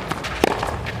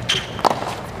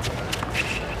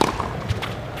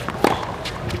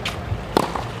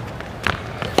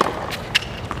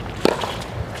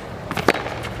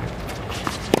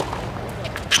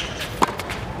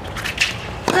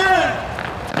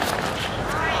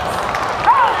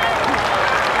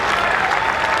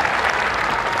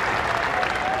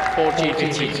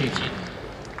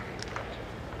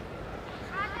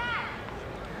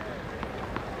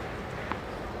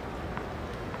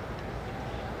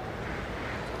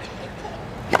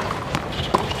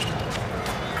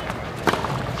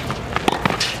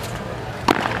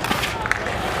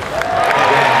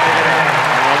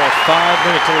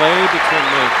 Delay between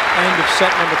the end of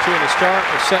set number 2 and the start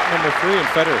of set number 3, and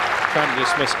Federer trying to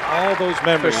dismiss all those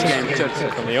memories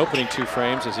from the opening 2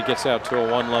 frames as he gets out to a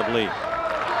 1-love lead.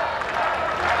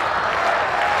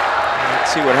 Let's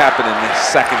see what happened in the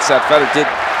 2nd set. Federer did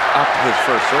up his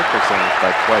first serve percentage by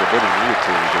quite a bit. He needed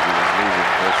to because he was losing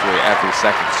virtually every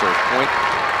second serve point.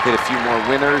 Hit a few more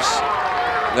winners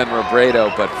than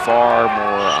Robredo, but far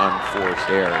more unforced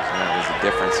errors, and that was the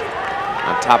difference.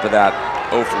 On top of that,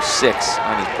 0 for 6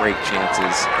 on his break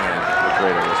chances, and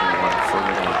Robredo was 1 for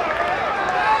 1.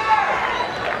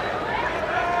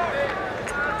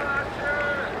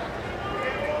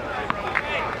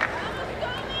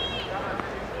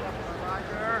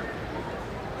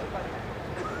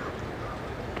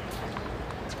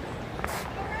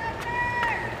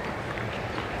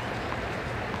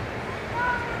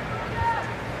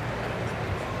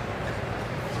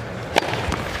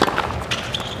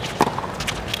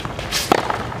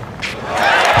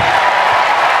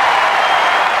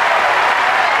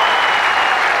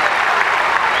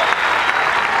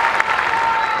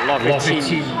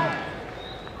 You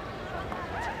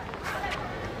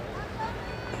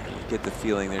get the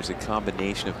feeling there's a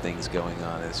combination of things going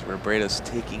on as Robredo's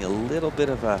taking a little bit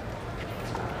of a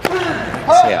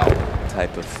exhale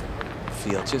type of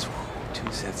feel. Just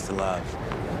 2 sets to love.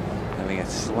 Having a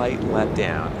slight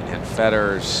letdown, and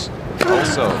Federer's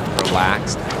also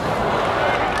relaxed.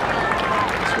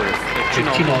 Sort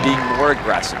of being more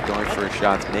aggressive, going for his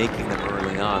shots, making them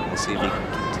early on. We'll see if he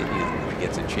can continue when he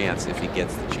gets a chance, if he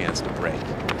gets the chance to break.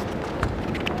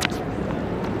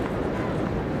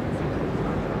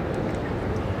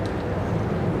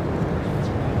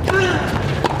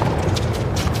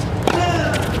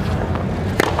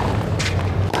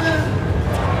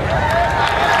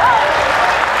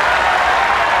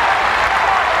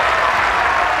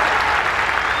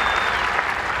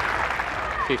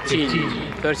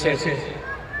 Third set.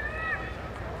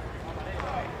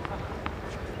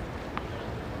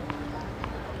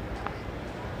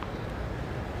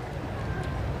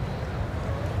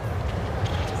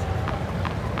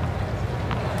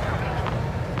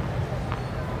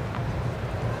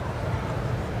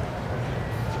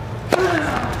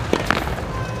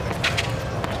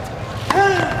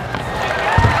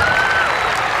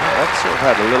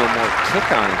 Had a little more kick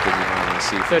on it than you normally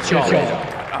see from Robredo.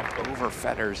 Up over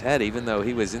Federer's head, even though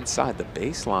he was inside the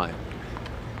baseline.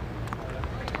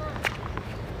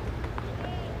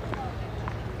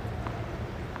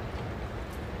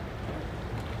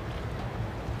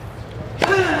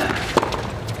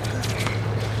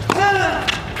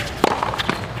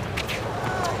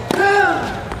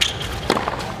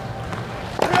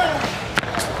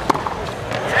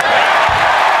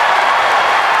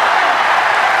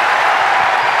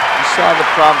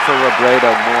 Problem for Robredo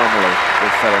normally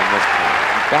with Federer in this point.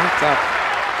 He backed up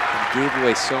and gave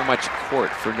away so much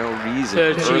court for no reason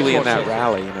early in that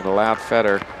rally, and it allowed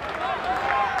Federer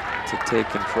to take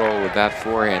control with that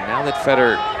forehand. Now that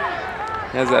Federer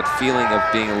Has that feeling of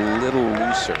being a little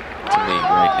looser to me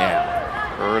right now.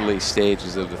 Early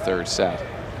stages of the third set.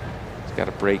 He's got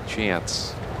a break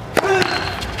chance.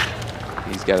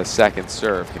 He's got a second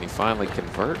serve. Can he finally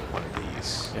convert one of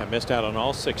these? Yeah, missed out on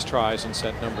all 6 tries in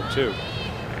set number 2.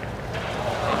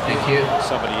 Thank you.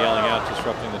 Somebody yelling out,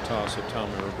 disrupting the toss of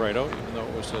Tommy Robredo, even though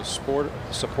it was a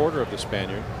supporter of the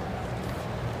Spaniard.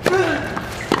 He's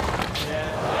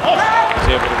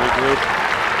able to regroup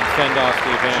and fend off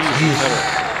the advance of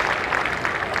Federer.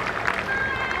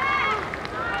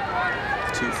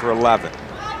 2 for 11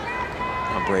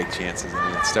 on break chances. I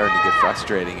mean, it's starting to get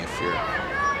frustrating if you're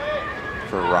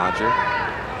for Roger.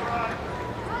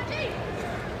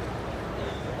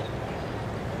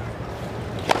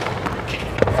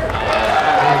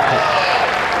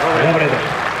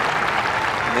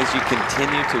 And as you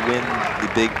continue to win the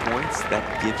big points, that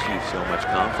gives you so much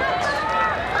confidence.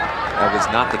 That was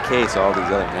not the case all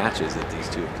these other matches that these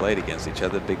two have played against each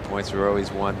other. Big points were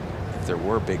always won. If there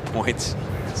were big points,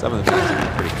 some of the matches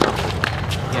were pretty comfortable.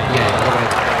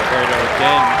 Robredo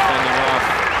again fending off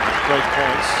break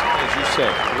points, as you say.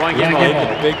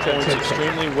 The big points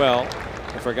extremely well.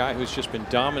 And for a guy who's just been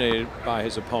dominated by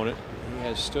his opponent, he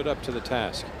has stood up to the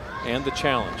task and the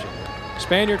challenge.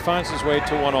 Spaniard finds his way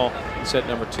to 1-all in set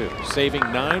number 2, saving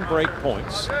 9 break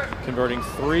points, converting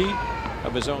 3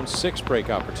 of his own 6 break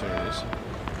opportunities.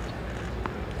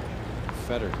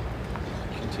 Federer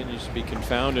continues to be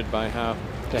confounded by how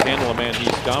to handle a man he's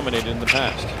dominated in the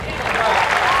past.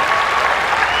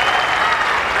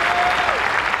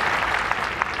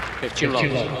 Pretty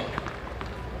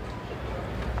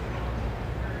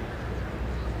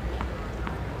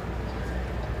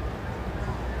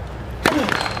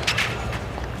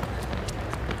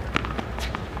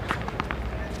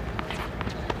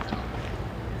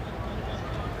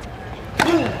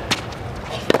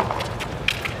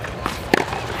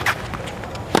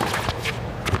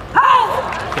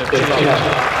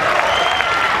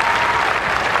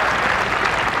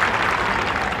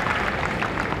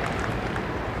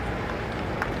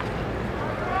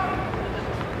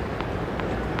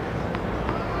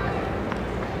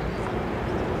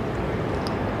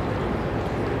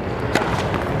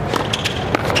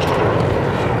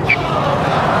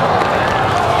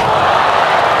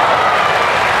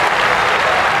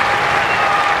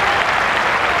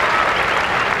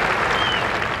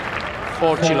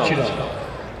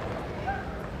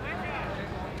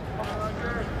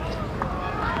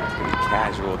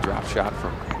casual drop shot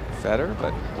from Federer,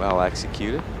 but well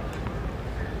executed.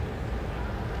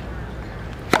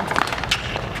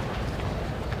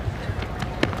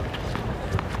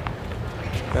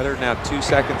 Federer now 2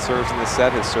 second serves in the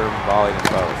set, has served and volleyed in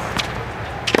both.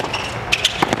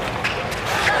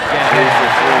 3 for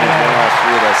 3 and won all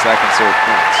 3 of those second serve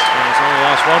points. And he's only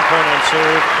lost 1 point on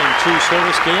serve in 2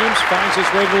 service games. Finds his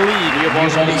way to the lead. He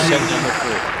avoids set number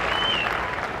 3.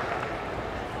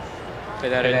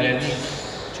 Federer leads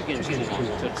 2 games to 1.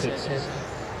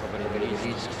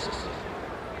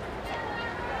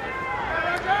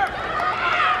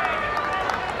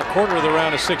 A quarter of the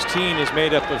round of 16 is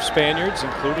made up of Spaniards,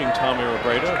 including Tommy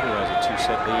Robredo, who has a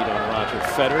 2-set lead on Roger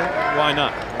Federer. Why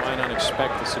not? Why not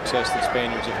expect the success that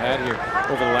Spaniards have had here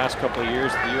over the last couple of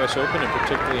years at the U.S. Open, and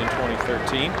particularly in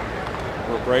 2013.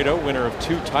 Robredo, winner of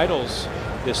 2 titles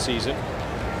this season.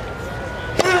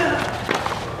 One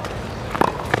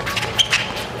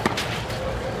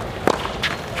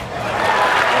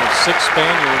of 6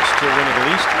 Spaniards to win at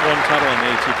least 1 title on the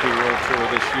ATP World Tour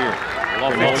this year.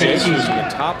 Lopez is in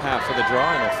the top half of the draw,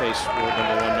 and he'll face world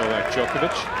number 1 Novak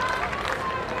Djokovic.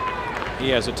 He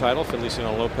has a title.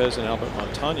 Feliciano Lopez and Albert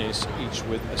Montañez, each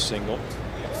with a single.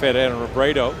 Federer and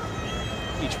Robredo,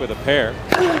 each with a pair. And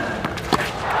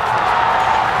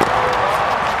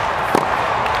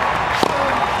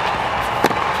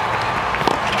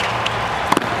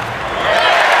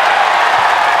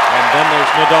then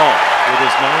there's Nadal with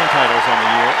his 9 titles on the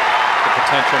year. The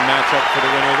potential matchup for the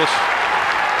winner of this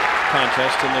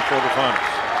contest in the quarterfinals.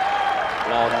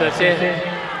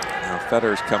 Now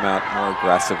Federer's come out more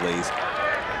aggressively.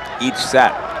 Each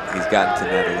set, he's gotten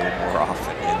to net a little more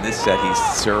often. In this set, he's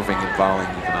serving and volleying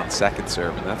even on second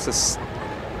serve, and that's a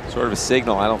sort of a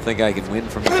signal. I don't think I can win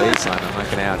from the baseline. I'm not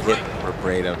going to out-hit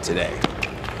Robredo today.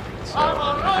 So I'm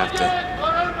going to have to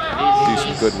do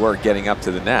some good work getting up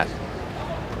to the net.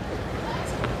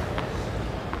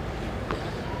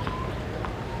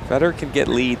 Federer can get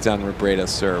leads on Robredo's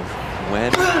serve.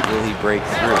 When will he break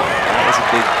through? That was a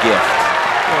big gift.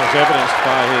 Well, as evidenced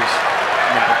by his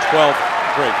number 12th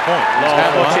break point. He's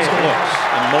had lots of looks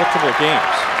in multiple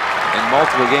games. In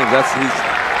multiple games. It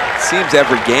seems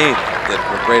every game that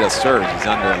Robredo serves. He's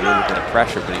under a little bit of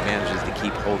pressure, but he manages to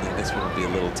keep holding. This one will be a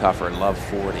little tougher. Love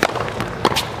 40. That's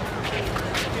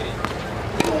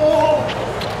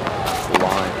the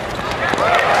line.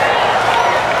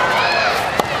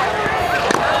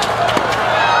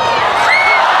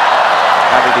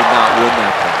 How did he not win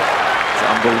that point? It's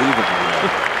unbelievable.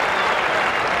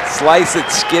 Slice it,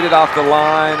 skid it off the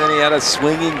line, then he had a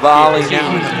swinging volley.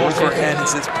 Now in the overhead as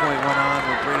this point went on.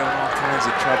 Robredo in all kinds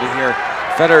of trouble here.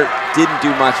 Federer didn't do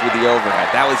much with the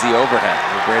overhead. That was the overhead.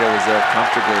 Robredo was there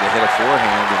comfortably to hit a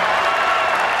forehand, and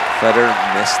Federer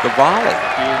missed the volley.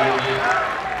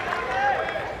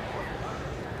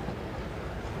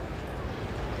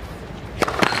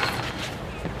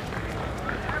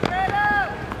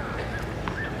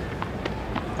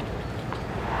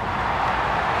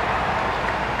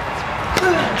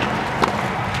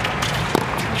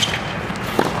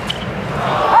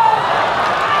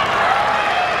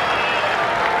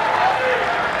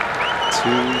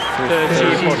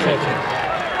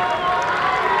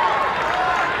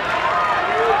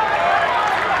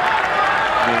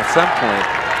 At some point,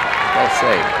 I gotta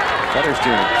say, Federer's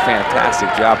doing a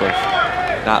fantastic job of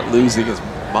not losing his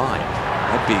mind.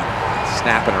 Might be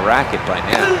snapping a racket by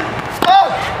now.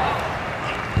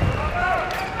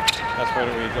 That's why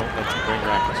we don't let you bring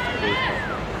rackets to the booth.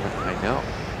 I know.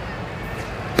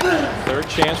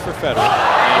 Third chance for Federer.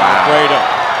 And Robredo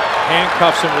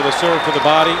handcuffs him with a serve to the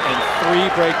body, and 3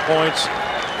 break points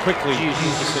quickly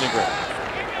disintegrate.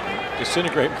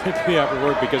 Disintegrate might be the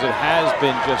word, because it has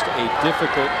been just a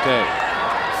difficult day.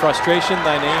 Frustration,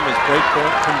 thy name is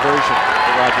breakpoint conversion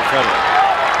for Roger Federer.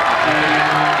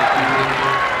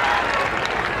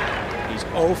 He's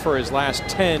 0 for his last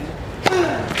 10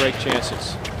 break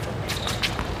chances.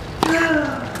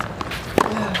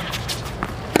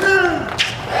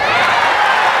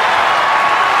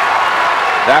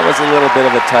 That was a little bit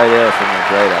of a tight air from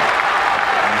Robredo.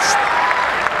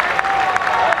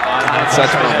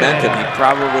 Such momentum, he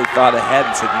probably thought ahead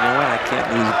and said, you know what, I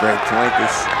can't lose a break point.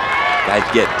 This guy's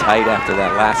getting tight after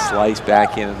that last slice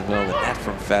back in the middle of the net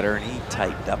from Federer, and he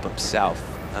tightened up himself.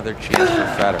 Another chance for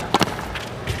Federer.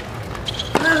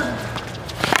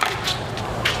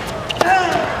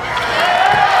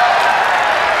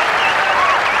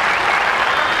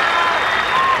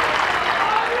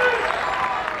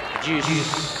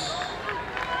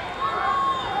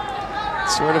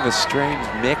 Sort of a strange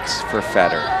mix for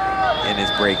Federer in his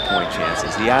break point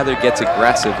chances. He either gets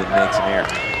aggressive and makes an error.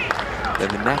 Then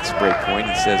the next break point,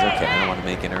 he says, okay, I don't want to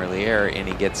make an early error, and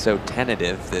he gets so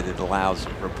tentative that it allows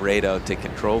Robredo to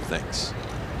control things.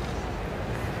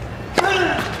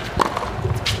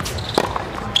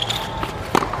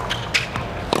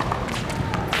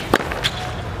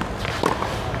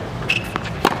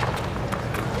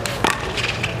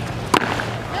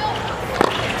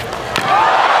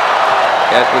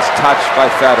 It was touched by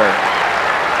Federer.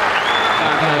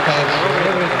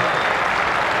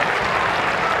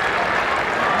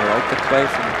 I like the play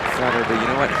from Federer, but you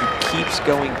know what? He keeps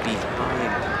going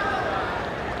behind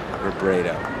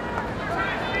Robredo.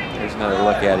 Here's another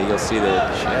look at it. You'll see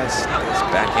that just this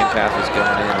backhand pass was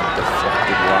going in and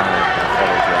deflected wide by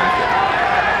Federer's racket.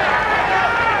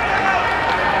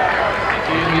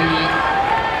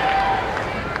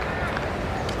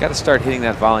 He's got to start hitting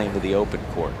that volley into the open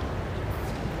court,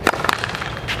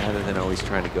 rather than always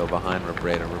trying to go behind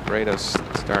Robredo. Robredo's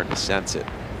starting to sense it.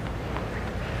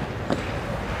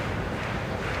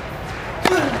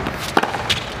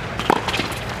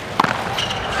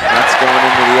 That's going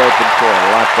into the open court.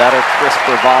 A lot better,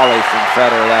 crisper volley from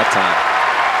Federer that time.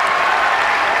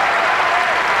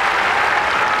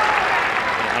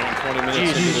 120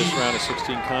 minutes into this round of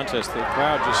 16 contest, the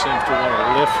crowd just seems to want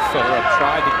to lift Federer up,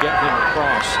 try to get him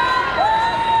across.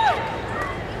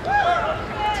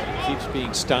 Keeps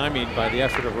being stymied by the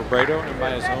effort of Robredo and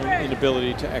by his own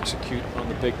inability to execute on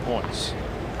the big points.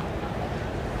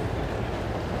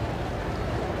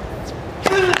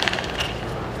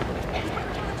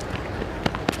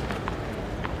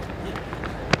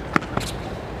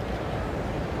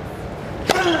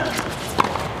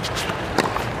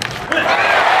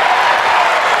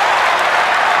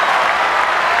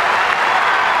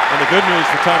 Good news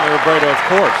for Tommy Robredo, of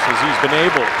course, is he's been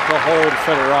able to hold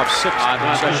Federer off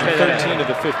 13 of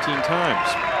the 15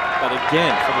 times. But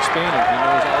again, for the Spaniard, he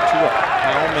knows all too well,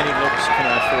 how many looks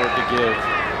can I afford to give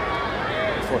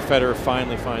before Federer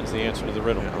finally finds the answer to the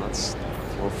riddle. Yeah,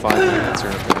 we'll find the answer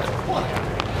in a minute.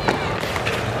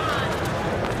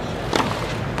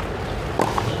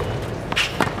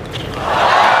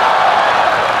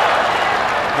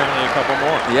 Apparently a couple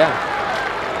more. Yeah.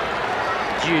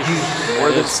 More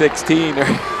than 16.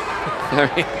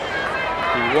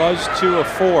 He was 2 of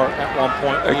 4 at one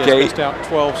point. He has missed out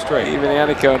 12 straight. Even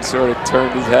Anacone sort of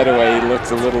turned his head away. He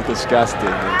looks a little disgusted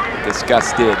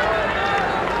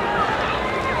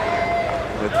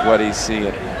with what he's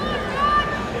seeing.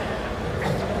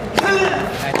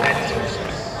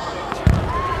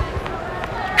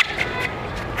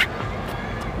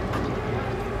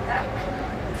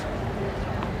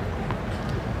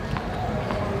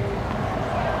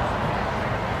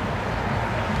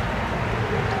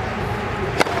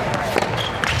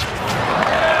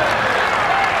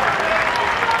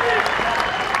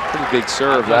 Big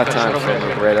serve that time from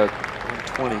Robredo.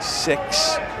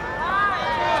 126.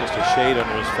 Just a shade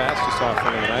under his fastest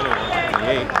offering of the night at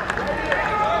 128.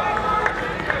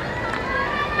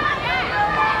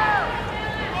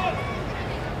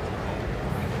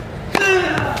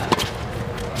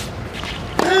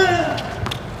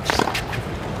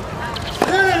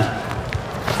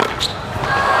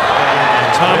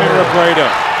 Tommy Robredo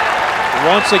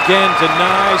once again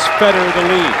denies Federer the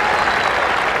lead.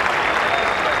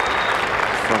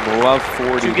 From love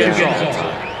 40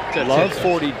 down. Love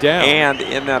 40 down. And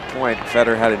in that point,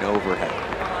 Federer had an overhead.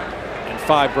 And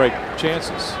 5 break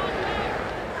chances.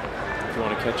 If you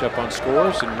want to catch up on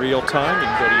scores in real time, you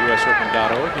can go to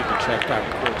usopen.org. You can check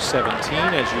out court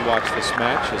 17 as you watch this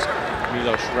match as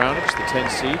Milos Raonic, the 10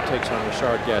 seed, takes on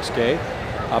Richard Gasquet.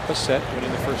 Up a set,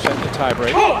 winning the first set in the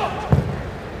tiebreak.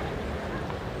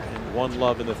 And 1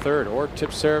 love in the third. Or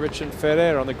Tipsarevic and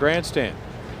Federer on the grandstand.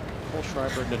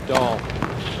 Kohlschreiber, Nadal,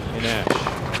 in Ash.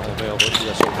 All available at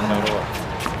usopen.org.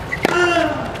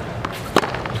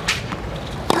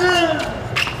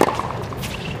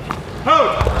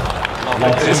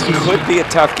 This could be a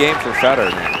tough game for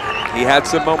Federer. He had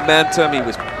some momentum. He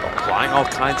was applying all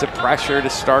kinds of pressure to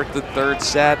start the third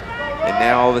set. And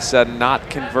now all of a sudden not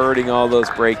converting all those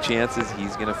break chances.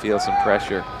 He's going to feel some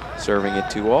pressure serving it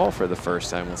 2-all for the first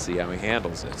time. We'll see how he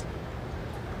handles it.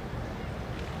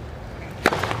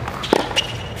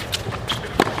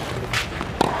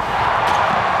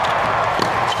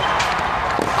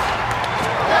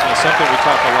 Something we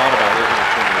talk a lot about, isn't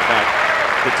it, about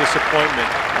the disappointment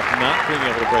of not being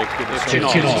able to break through the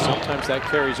service. Sometimes that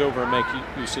carries over and make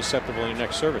you susceptible in your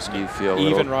next service game. You feel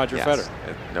even Roger Federer.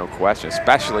 No question,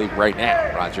 especially right now.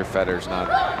 Roger Federer's not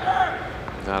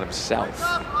himself.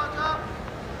 I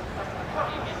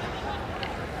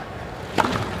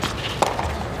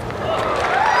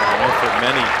know for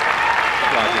many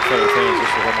Roger Federer fans this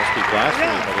would almost be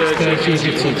blasphemy,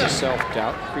 but there's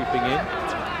self-doubt creeping in.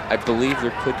 I believe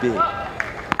there could be.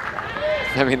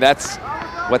 I mean, that's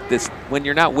what this, when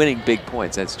you're not winning big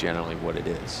points, that's generally what it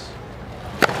is.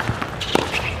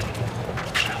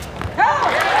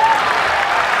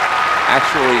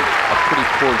 Actually, a pretty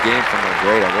poor game from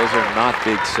Robredo. Those are not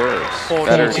big serves.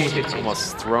 Federer's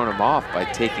almost thrown him off by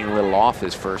taking a little off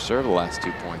his first serve the last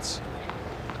 2 points.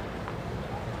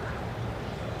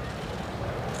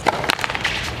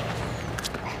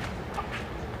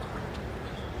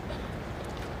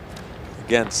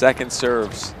 Again, second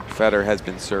serves Federer has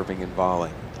been serving and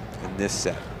volleying in this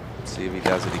set. Let's see if he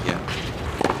does it again. One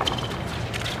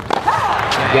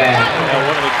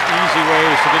of the easy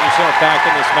ways to get yourself back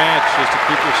in this match is to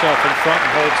keep yourself in front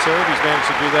and hold serve. He's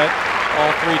managed to do that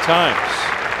all 3 times.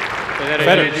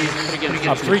 Federer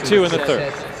up 3-2 in the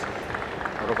third.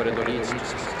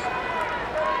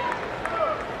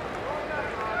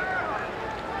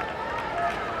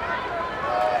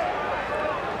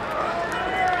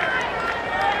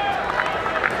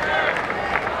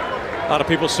 A lot of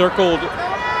people circled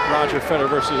Roger Federer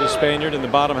versus the Spaniard in the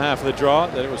bottom half of the draw,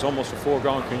 that it was almost a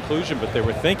foregone conclusion, but they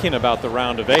were thinking about the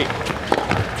round of 8.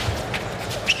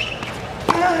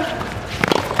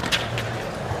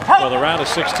 Well, the round of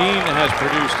 16 has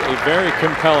produced a very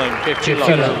compelling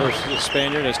Federer versus the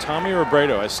Spaniard as Tommy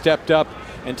Robredo has stepped up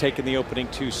and taken the opening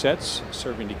 2 sets,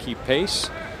 serving to keep pace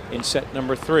in set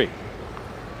number 3.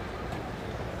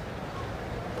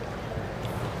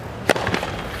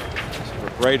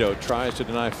 Robredo tries to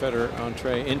deny Federer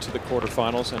entree into the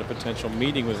quarterfinals and a potential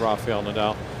meeting with Rafael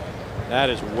Nadal.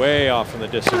 That is way off in the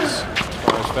distance as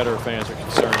far as Federer fans are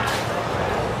concerned.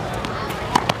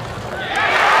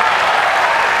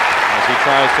 As he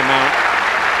tries to mount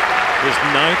his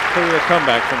 9th career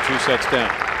comeback from 2 sets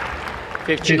down.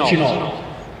 15-all.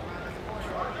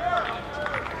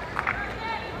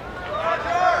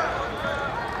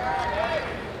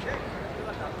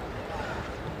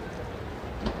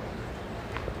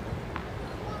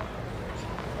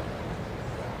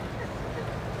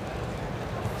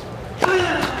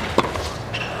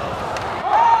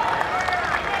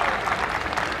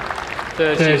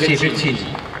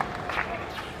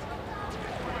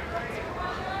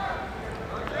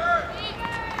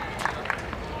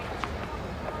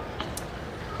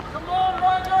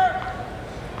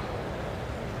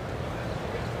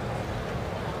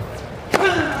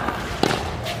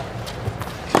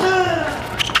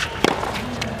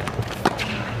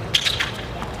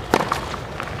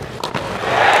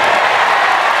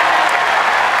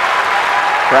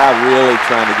 Crowd really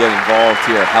trying to get involved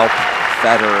here, help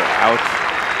Federer out.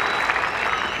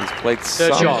 He's played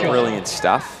some brilliant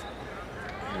stuff.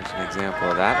 Here's an example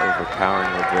of that, overpowering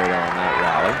Robredo on that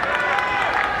rally.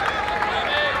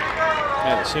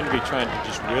 Yeah, they seem to be trying to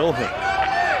just will him.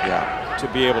 Yeah. To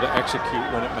be able to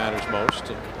execute when it matters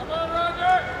most.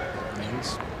 And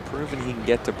he's proven he can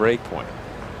get to break point.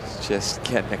 It's just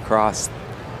getting across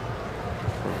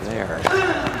from there.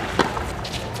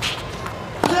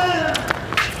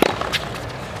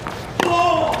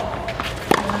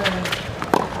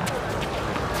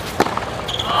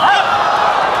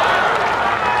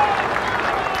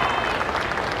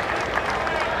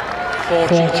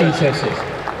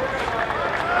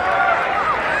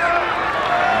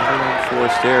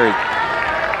 Forced air.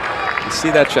 You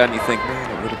see that shot and you think,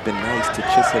 man, it would have been nice to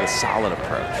just hit a solid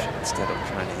approach instead of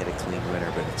trying to hit a clean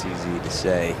winner, but it's easy to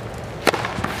say.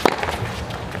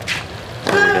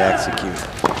 Harder to execute.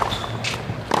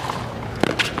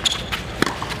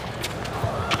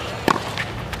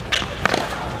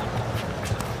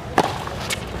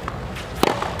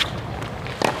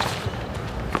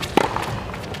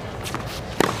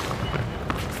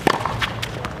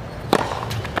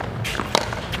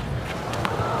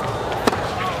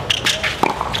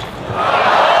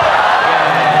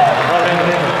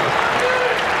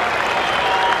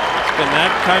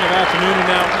 Kind of afternoon and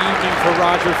now evening for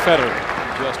Roger Federer.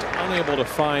 Just unable to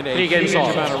find a huge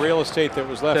amount of real estate that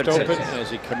was left open as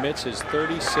he commits his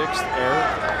 36th error.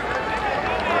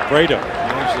 Robredo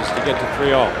manages to get to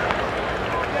 3-all.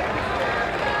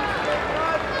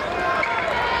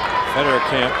 Federer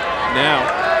camp now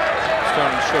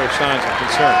starting to show signs of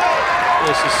concern.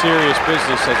 This is serious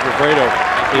business as Robredo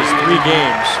is 3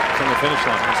 games from the finish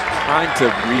line. He's trying to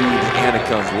read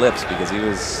Anicone's lips because he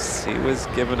was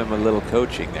giving him a little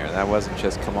coaching there. That wasn't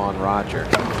just come on, Roger. He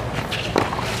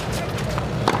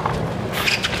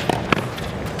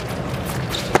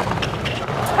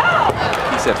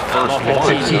said first one.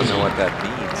 I don't know what that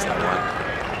means. That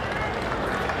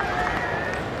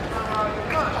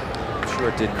one. I'm sure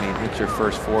it didn't mean hit your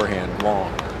first forehand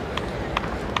long.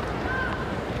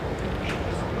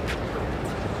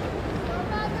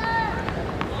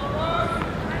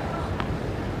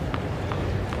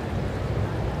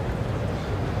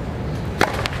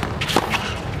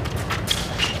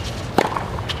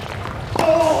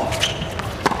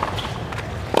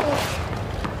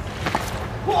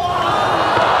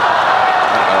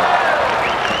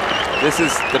 This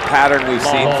is the pattern we've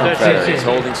seen from Federer. He's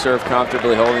holding serve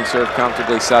comfortably,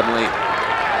 suddenly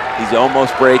he's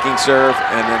almost breaking serve,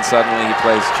 and then suddenly he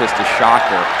plays just a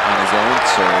shocker on his own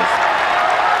serve.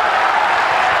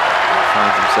 He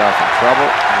finds himself in trouble.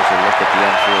 Here's a look at the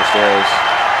unforced errors.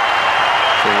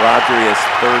 So Roger is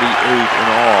 38 in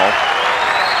all.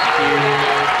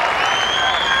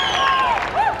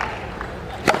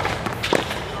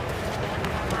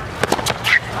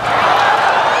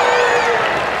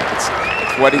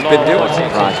 What he's been doing,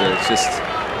 Roger. It's just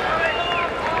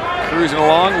cruising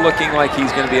along, looking like he's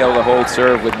going to be able to hold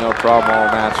serve with no problem all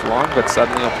match long, but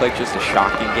suddenly he'll play just a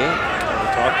shocking game. We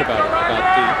talked about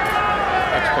the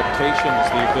expectations,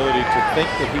 the ability to think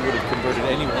that he would have converted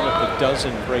any one of the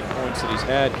dozen break points that he's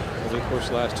had over the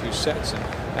course of the last 2 sets, and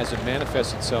as it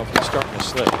manifests itself, he's starting to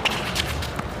slip.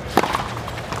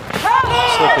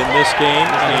 Slip in this game,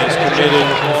 and he has committed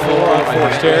 4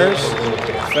 unforced errors.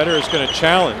 Federer is going to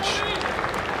challenge.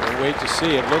 We'll wait to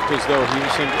see. It looked as though he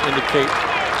seemed to indicate.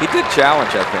 He did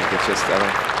challenge, I think. It's just,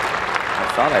 I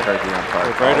thought I heard the umpire.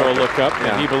 Robredo will look up,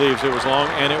 and he believes it was long,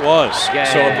 and it was.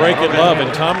 So a break in love, and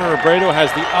Tommy Robredo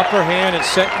has the upper hand in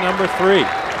set number 3.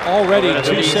 Already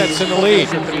 2 sets in the lead.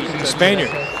 The Spaniard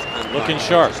looking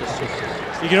sharp.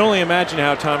 You can only imagine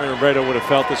how Tommy Robredo would have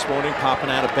felt this morning, popping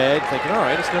out of bed, thinking, all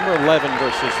right, it's number 11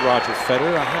 versus Roger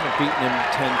Federer. I haven't beaten him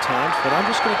 10 times, but I'm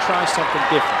just going to try something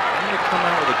different. I'm going to come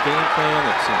out with a game plan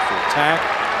that seems to attack,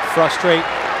 frustrate,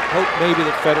 hope maybe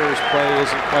that Federer's play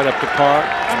isn't quite up to par.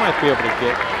 I might be able to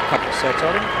get a couple sets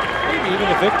on him, maybe even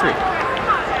a victory.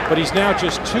 But he's now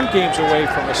just 2 games away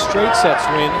from a straight sets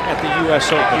win at the US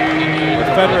Open,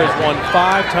 where Federer has won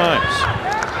 5 times.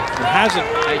 He hasn't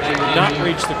not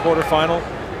reached the quarterfinal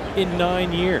in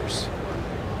 9 years.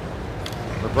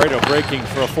 Robredo breaking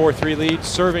for a 4-3 lead,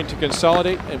 serving to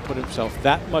consolidate and put himself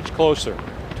that much closer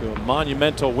to a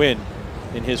monumental win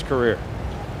in his career.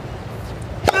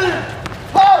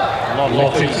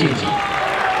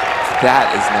 That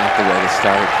is not the way to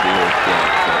start the game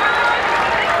for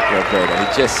Robredo. He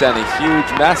just sent a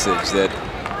huge message that,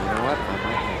 you know what, I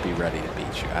might not be ready to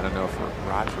beat you. I don't know if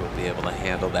Roger will be able to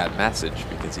handle that message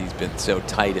because he's been so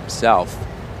tight himself.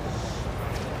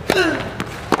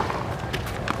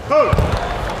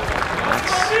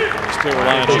 That's Still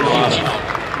relying on a lot of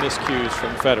miscues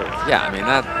from Federer. Yeah, I mean,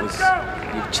 that was,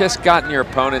 you've just gotten your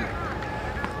opponent,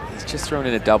 he's just thrown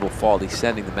in a double fault. He's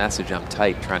sending the message, I'm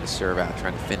tight, trying to serve out,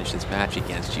 trying to finish this match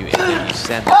against you. And then you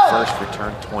send the first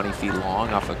return 20 feet long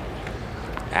off an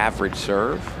average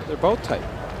serve. They're both tight.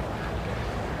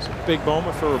 It's a big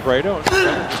moment for Robredo, and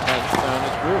Federer just hasn't found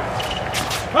his groove.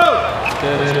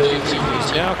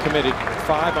 He's now committed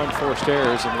 5 unforced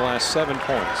errors in the last 7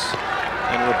 points.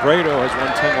 And Robredo has won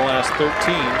 10 of the last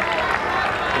 13,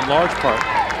 in large part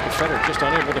with Federer just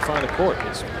unable to find the court.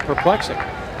 It's perplexing.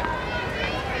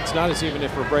 It's not as even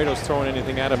if Robredo's throwing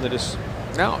anything at him that is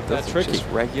that tricky. Just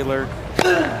regulation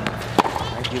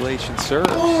serves.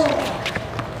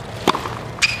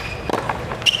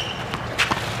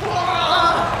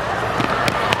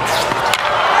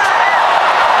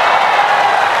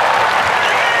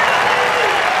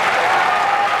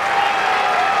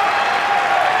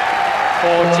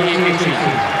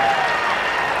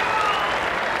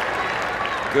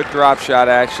 Good drop shot,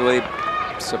 actually.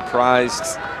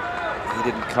 Surprised he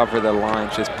didn't cover the line,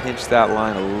 just pinched that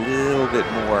line a little bit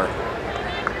more.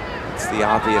 It's the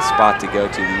obvious spot to go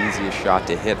to, the easiest shot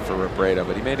to hit for Robredo,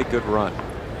 but he made a good run.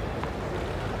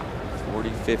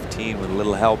 40-15 with a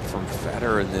little help from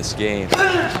Federer in this game. 3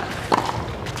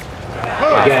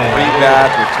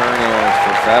 bad return errors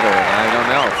for Federer, and I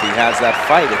don't know if he has that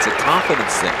fight. It's a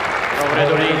confidence thing.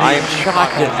 I am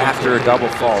shocked that after a double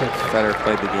fault, Federer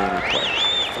played the game he played.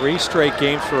 3 straight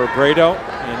games for Robredo,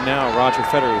 and now Roger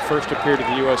Federer, who first appeared at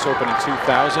the US Open in 2000,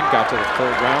 got to the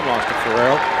 3rd round, lost to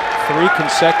Federer. 3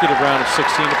 consecutive round of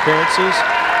 16 appearances,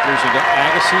 losing to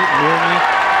Agassi, Mirny,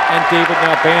 and David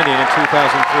Nalbandian in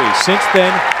 2003. Since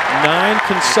then, 9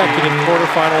 consecutive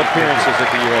quarterfinal appearances at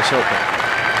the US Open.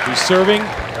 He's serving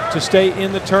to stay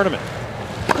in the tournament.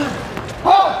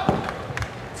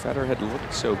 Federer had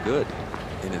looked so good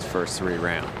in his first 3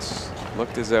 rounds.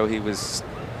 Looked as though he was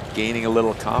gaining a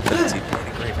little confidence. He played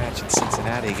a great match in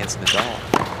Cincinnati against Nadal.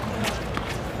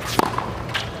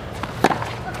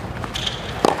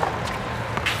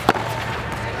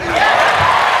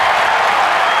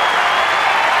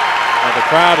 Now the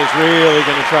crowd is really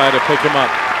going to try to pick him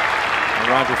up. And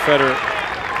Roger Federer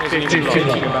isn't even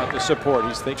thinking about the support.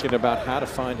 He's thinking about how to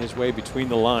find his way between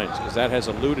the lines, because that has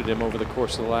eluded him over the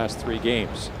course of the last 3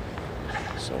 games.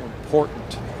 So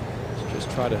important to just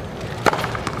try to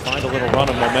find a little run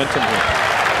of momentum here.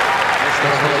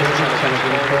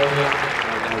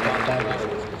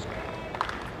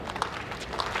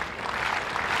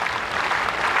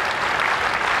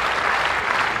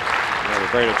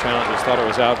 Robredo challengers thought it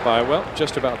was out by, well,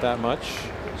 just about that much.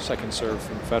 Second serve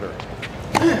from Federer.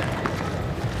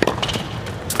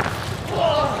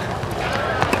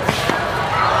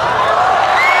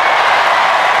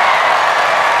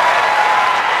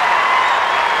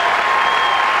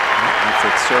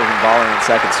 Serving baller in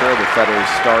second serve that Federer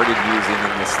started using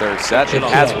in this 3rd set. It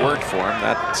has worked for him.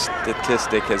 That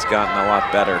statistic has gotten a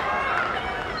lot better.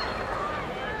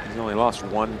 He's only lost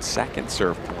 1 second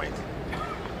serve point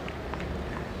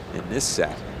in this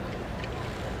set.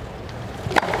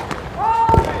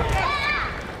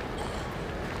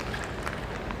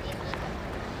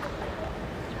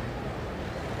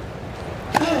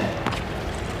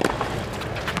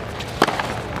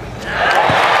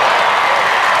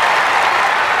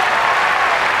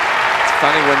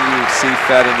 Funny when you see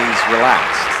Fed and he's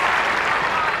relaxed.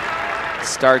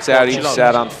 Starts out each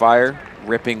set on fire,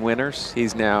 ripping winners.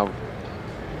 He's now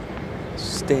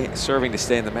serving to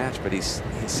stay in the match, but he's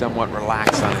somewhat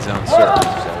relaxed on his own serve.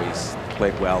 So he's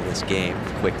played well this game.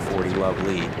 Quick 40-love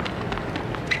lead.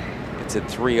 It's at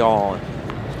 3-all and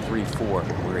 3-4,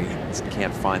 where he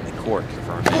can't find the court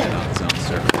for a minute on his own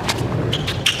serve.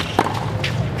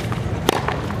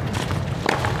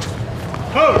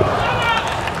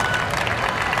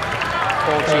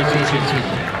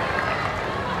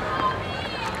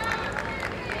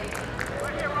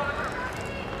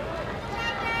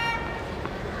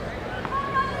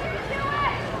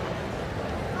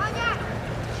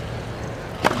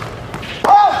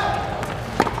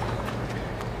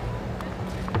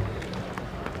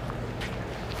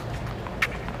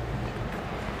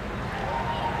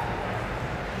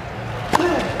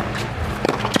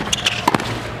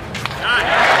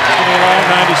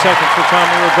 Seconds for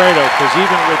Tommy Robredo, because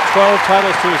even with 12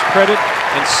 titles to his credit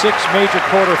and 6 major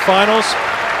quarterfinals,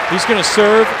 he's going to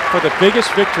serve for the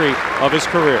biggest victory of his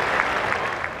career.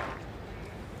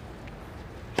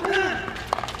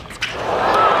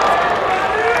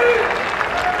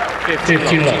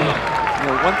 You know,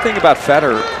 one thing about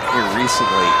Federer here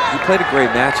recently, he played a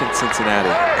great match in Cincinnati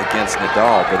against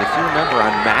Nadal, but if you remember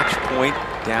on match point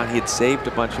down, he had saved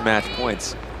a bunch of match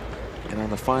points. And on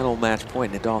the final match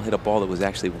point, Nadal hit a ball that was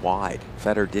actually wide.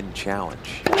 Federer didn't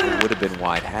challenge. It would have been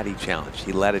wide had he challenged.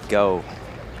 He let it go.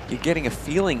 You're getting a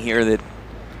feeling here that,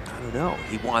 I don't know,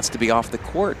 he wants to be off the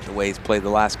court the way he's played the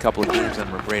last couple of games on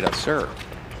Robredo's serve.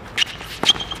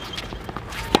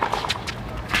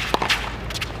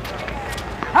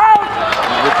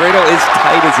 Robredo is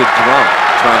tight as a drum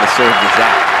trying to serve this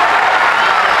out.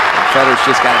 And Federer's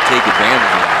just got to take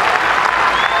advantage of that.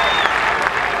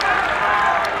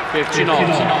 15 all.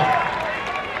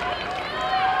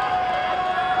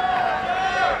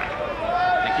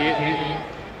 Thank you.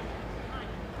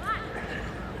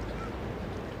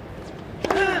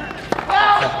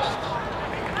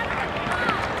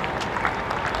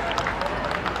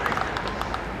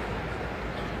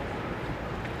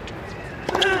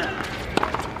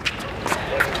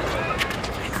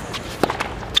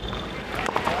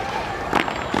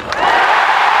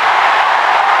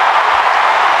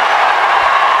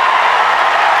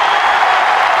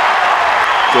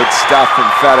 Good stuff from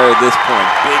Federer at this point.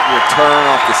 Big return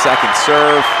off the second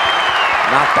serve.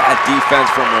 Not bad defense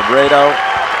from Robredo.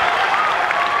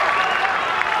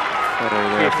 Federer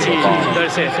there for the ball.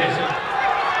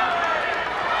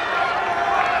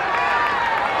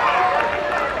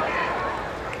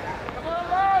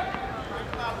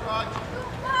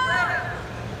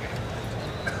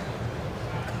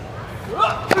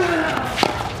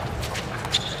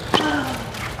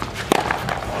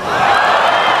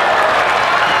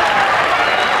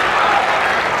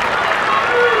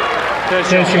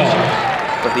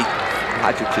 But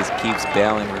Roger just keeps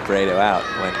bailing Robredo out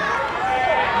when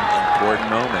important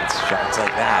moments, shots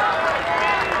like that.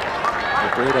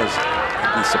 Robredo's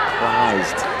going to be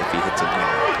surprised if he hits a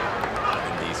winner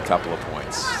in these couple of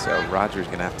points. So Roger's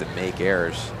going to have to make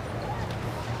errors.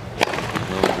 He's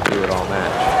willing to do it all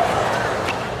match.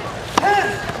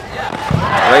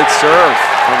 Great serve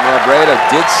from Robredo.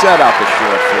 Did set up a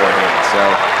short forehand. So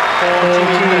this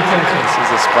is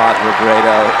a spot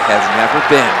Robredo has never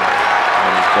been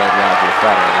when he's played Roger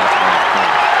Federer. That's match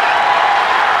point.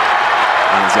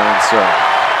 On his own serve.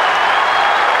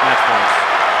 Match points.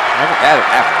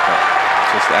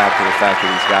 Just to add to the fact that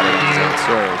he's got it on his own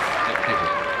serve.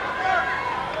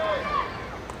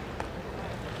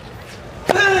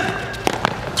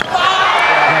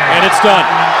 And it's done.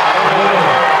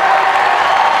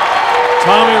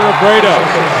 Tommy Robredo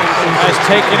has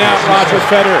taken out Roger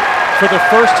Federer for the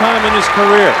first time in his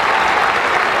career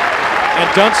and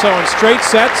done so in straight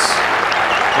sets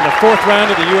in the 4th round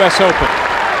of the US Open.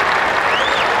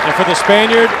 And for the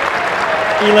Spaniard,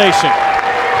 elation.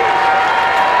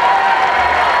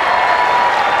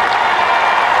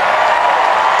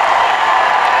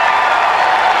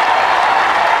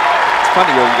 It's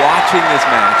funny, you're watching this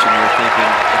match and you're thinking,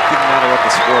 it didn't matter what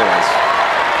the score was.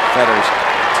 Federer's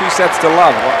 2 sets to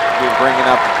love. We're bringing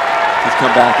up, he's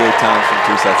come back 8 times from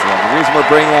 2 sets to love. The reason we're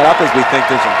bringing that up is we think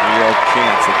there's a real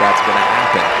chance that that's going to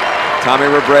happen. Tommy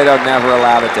Robredo never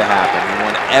allowed it to happen. He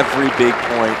won every big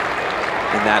point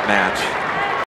in that match.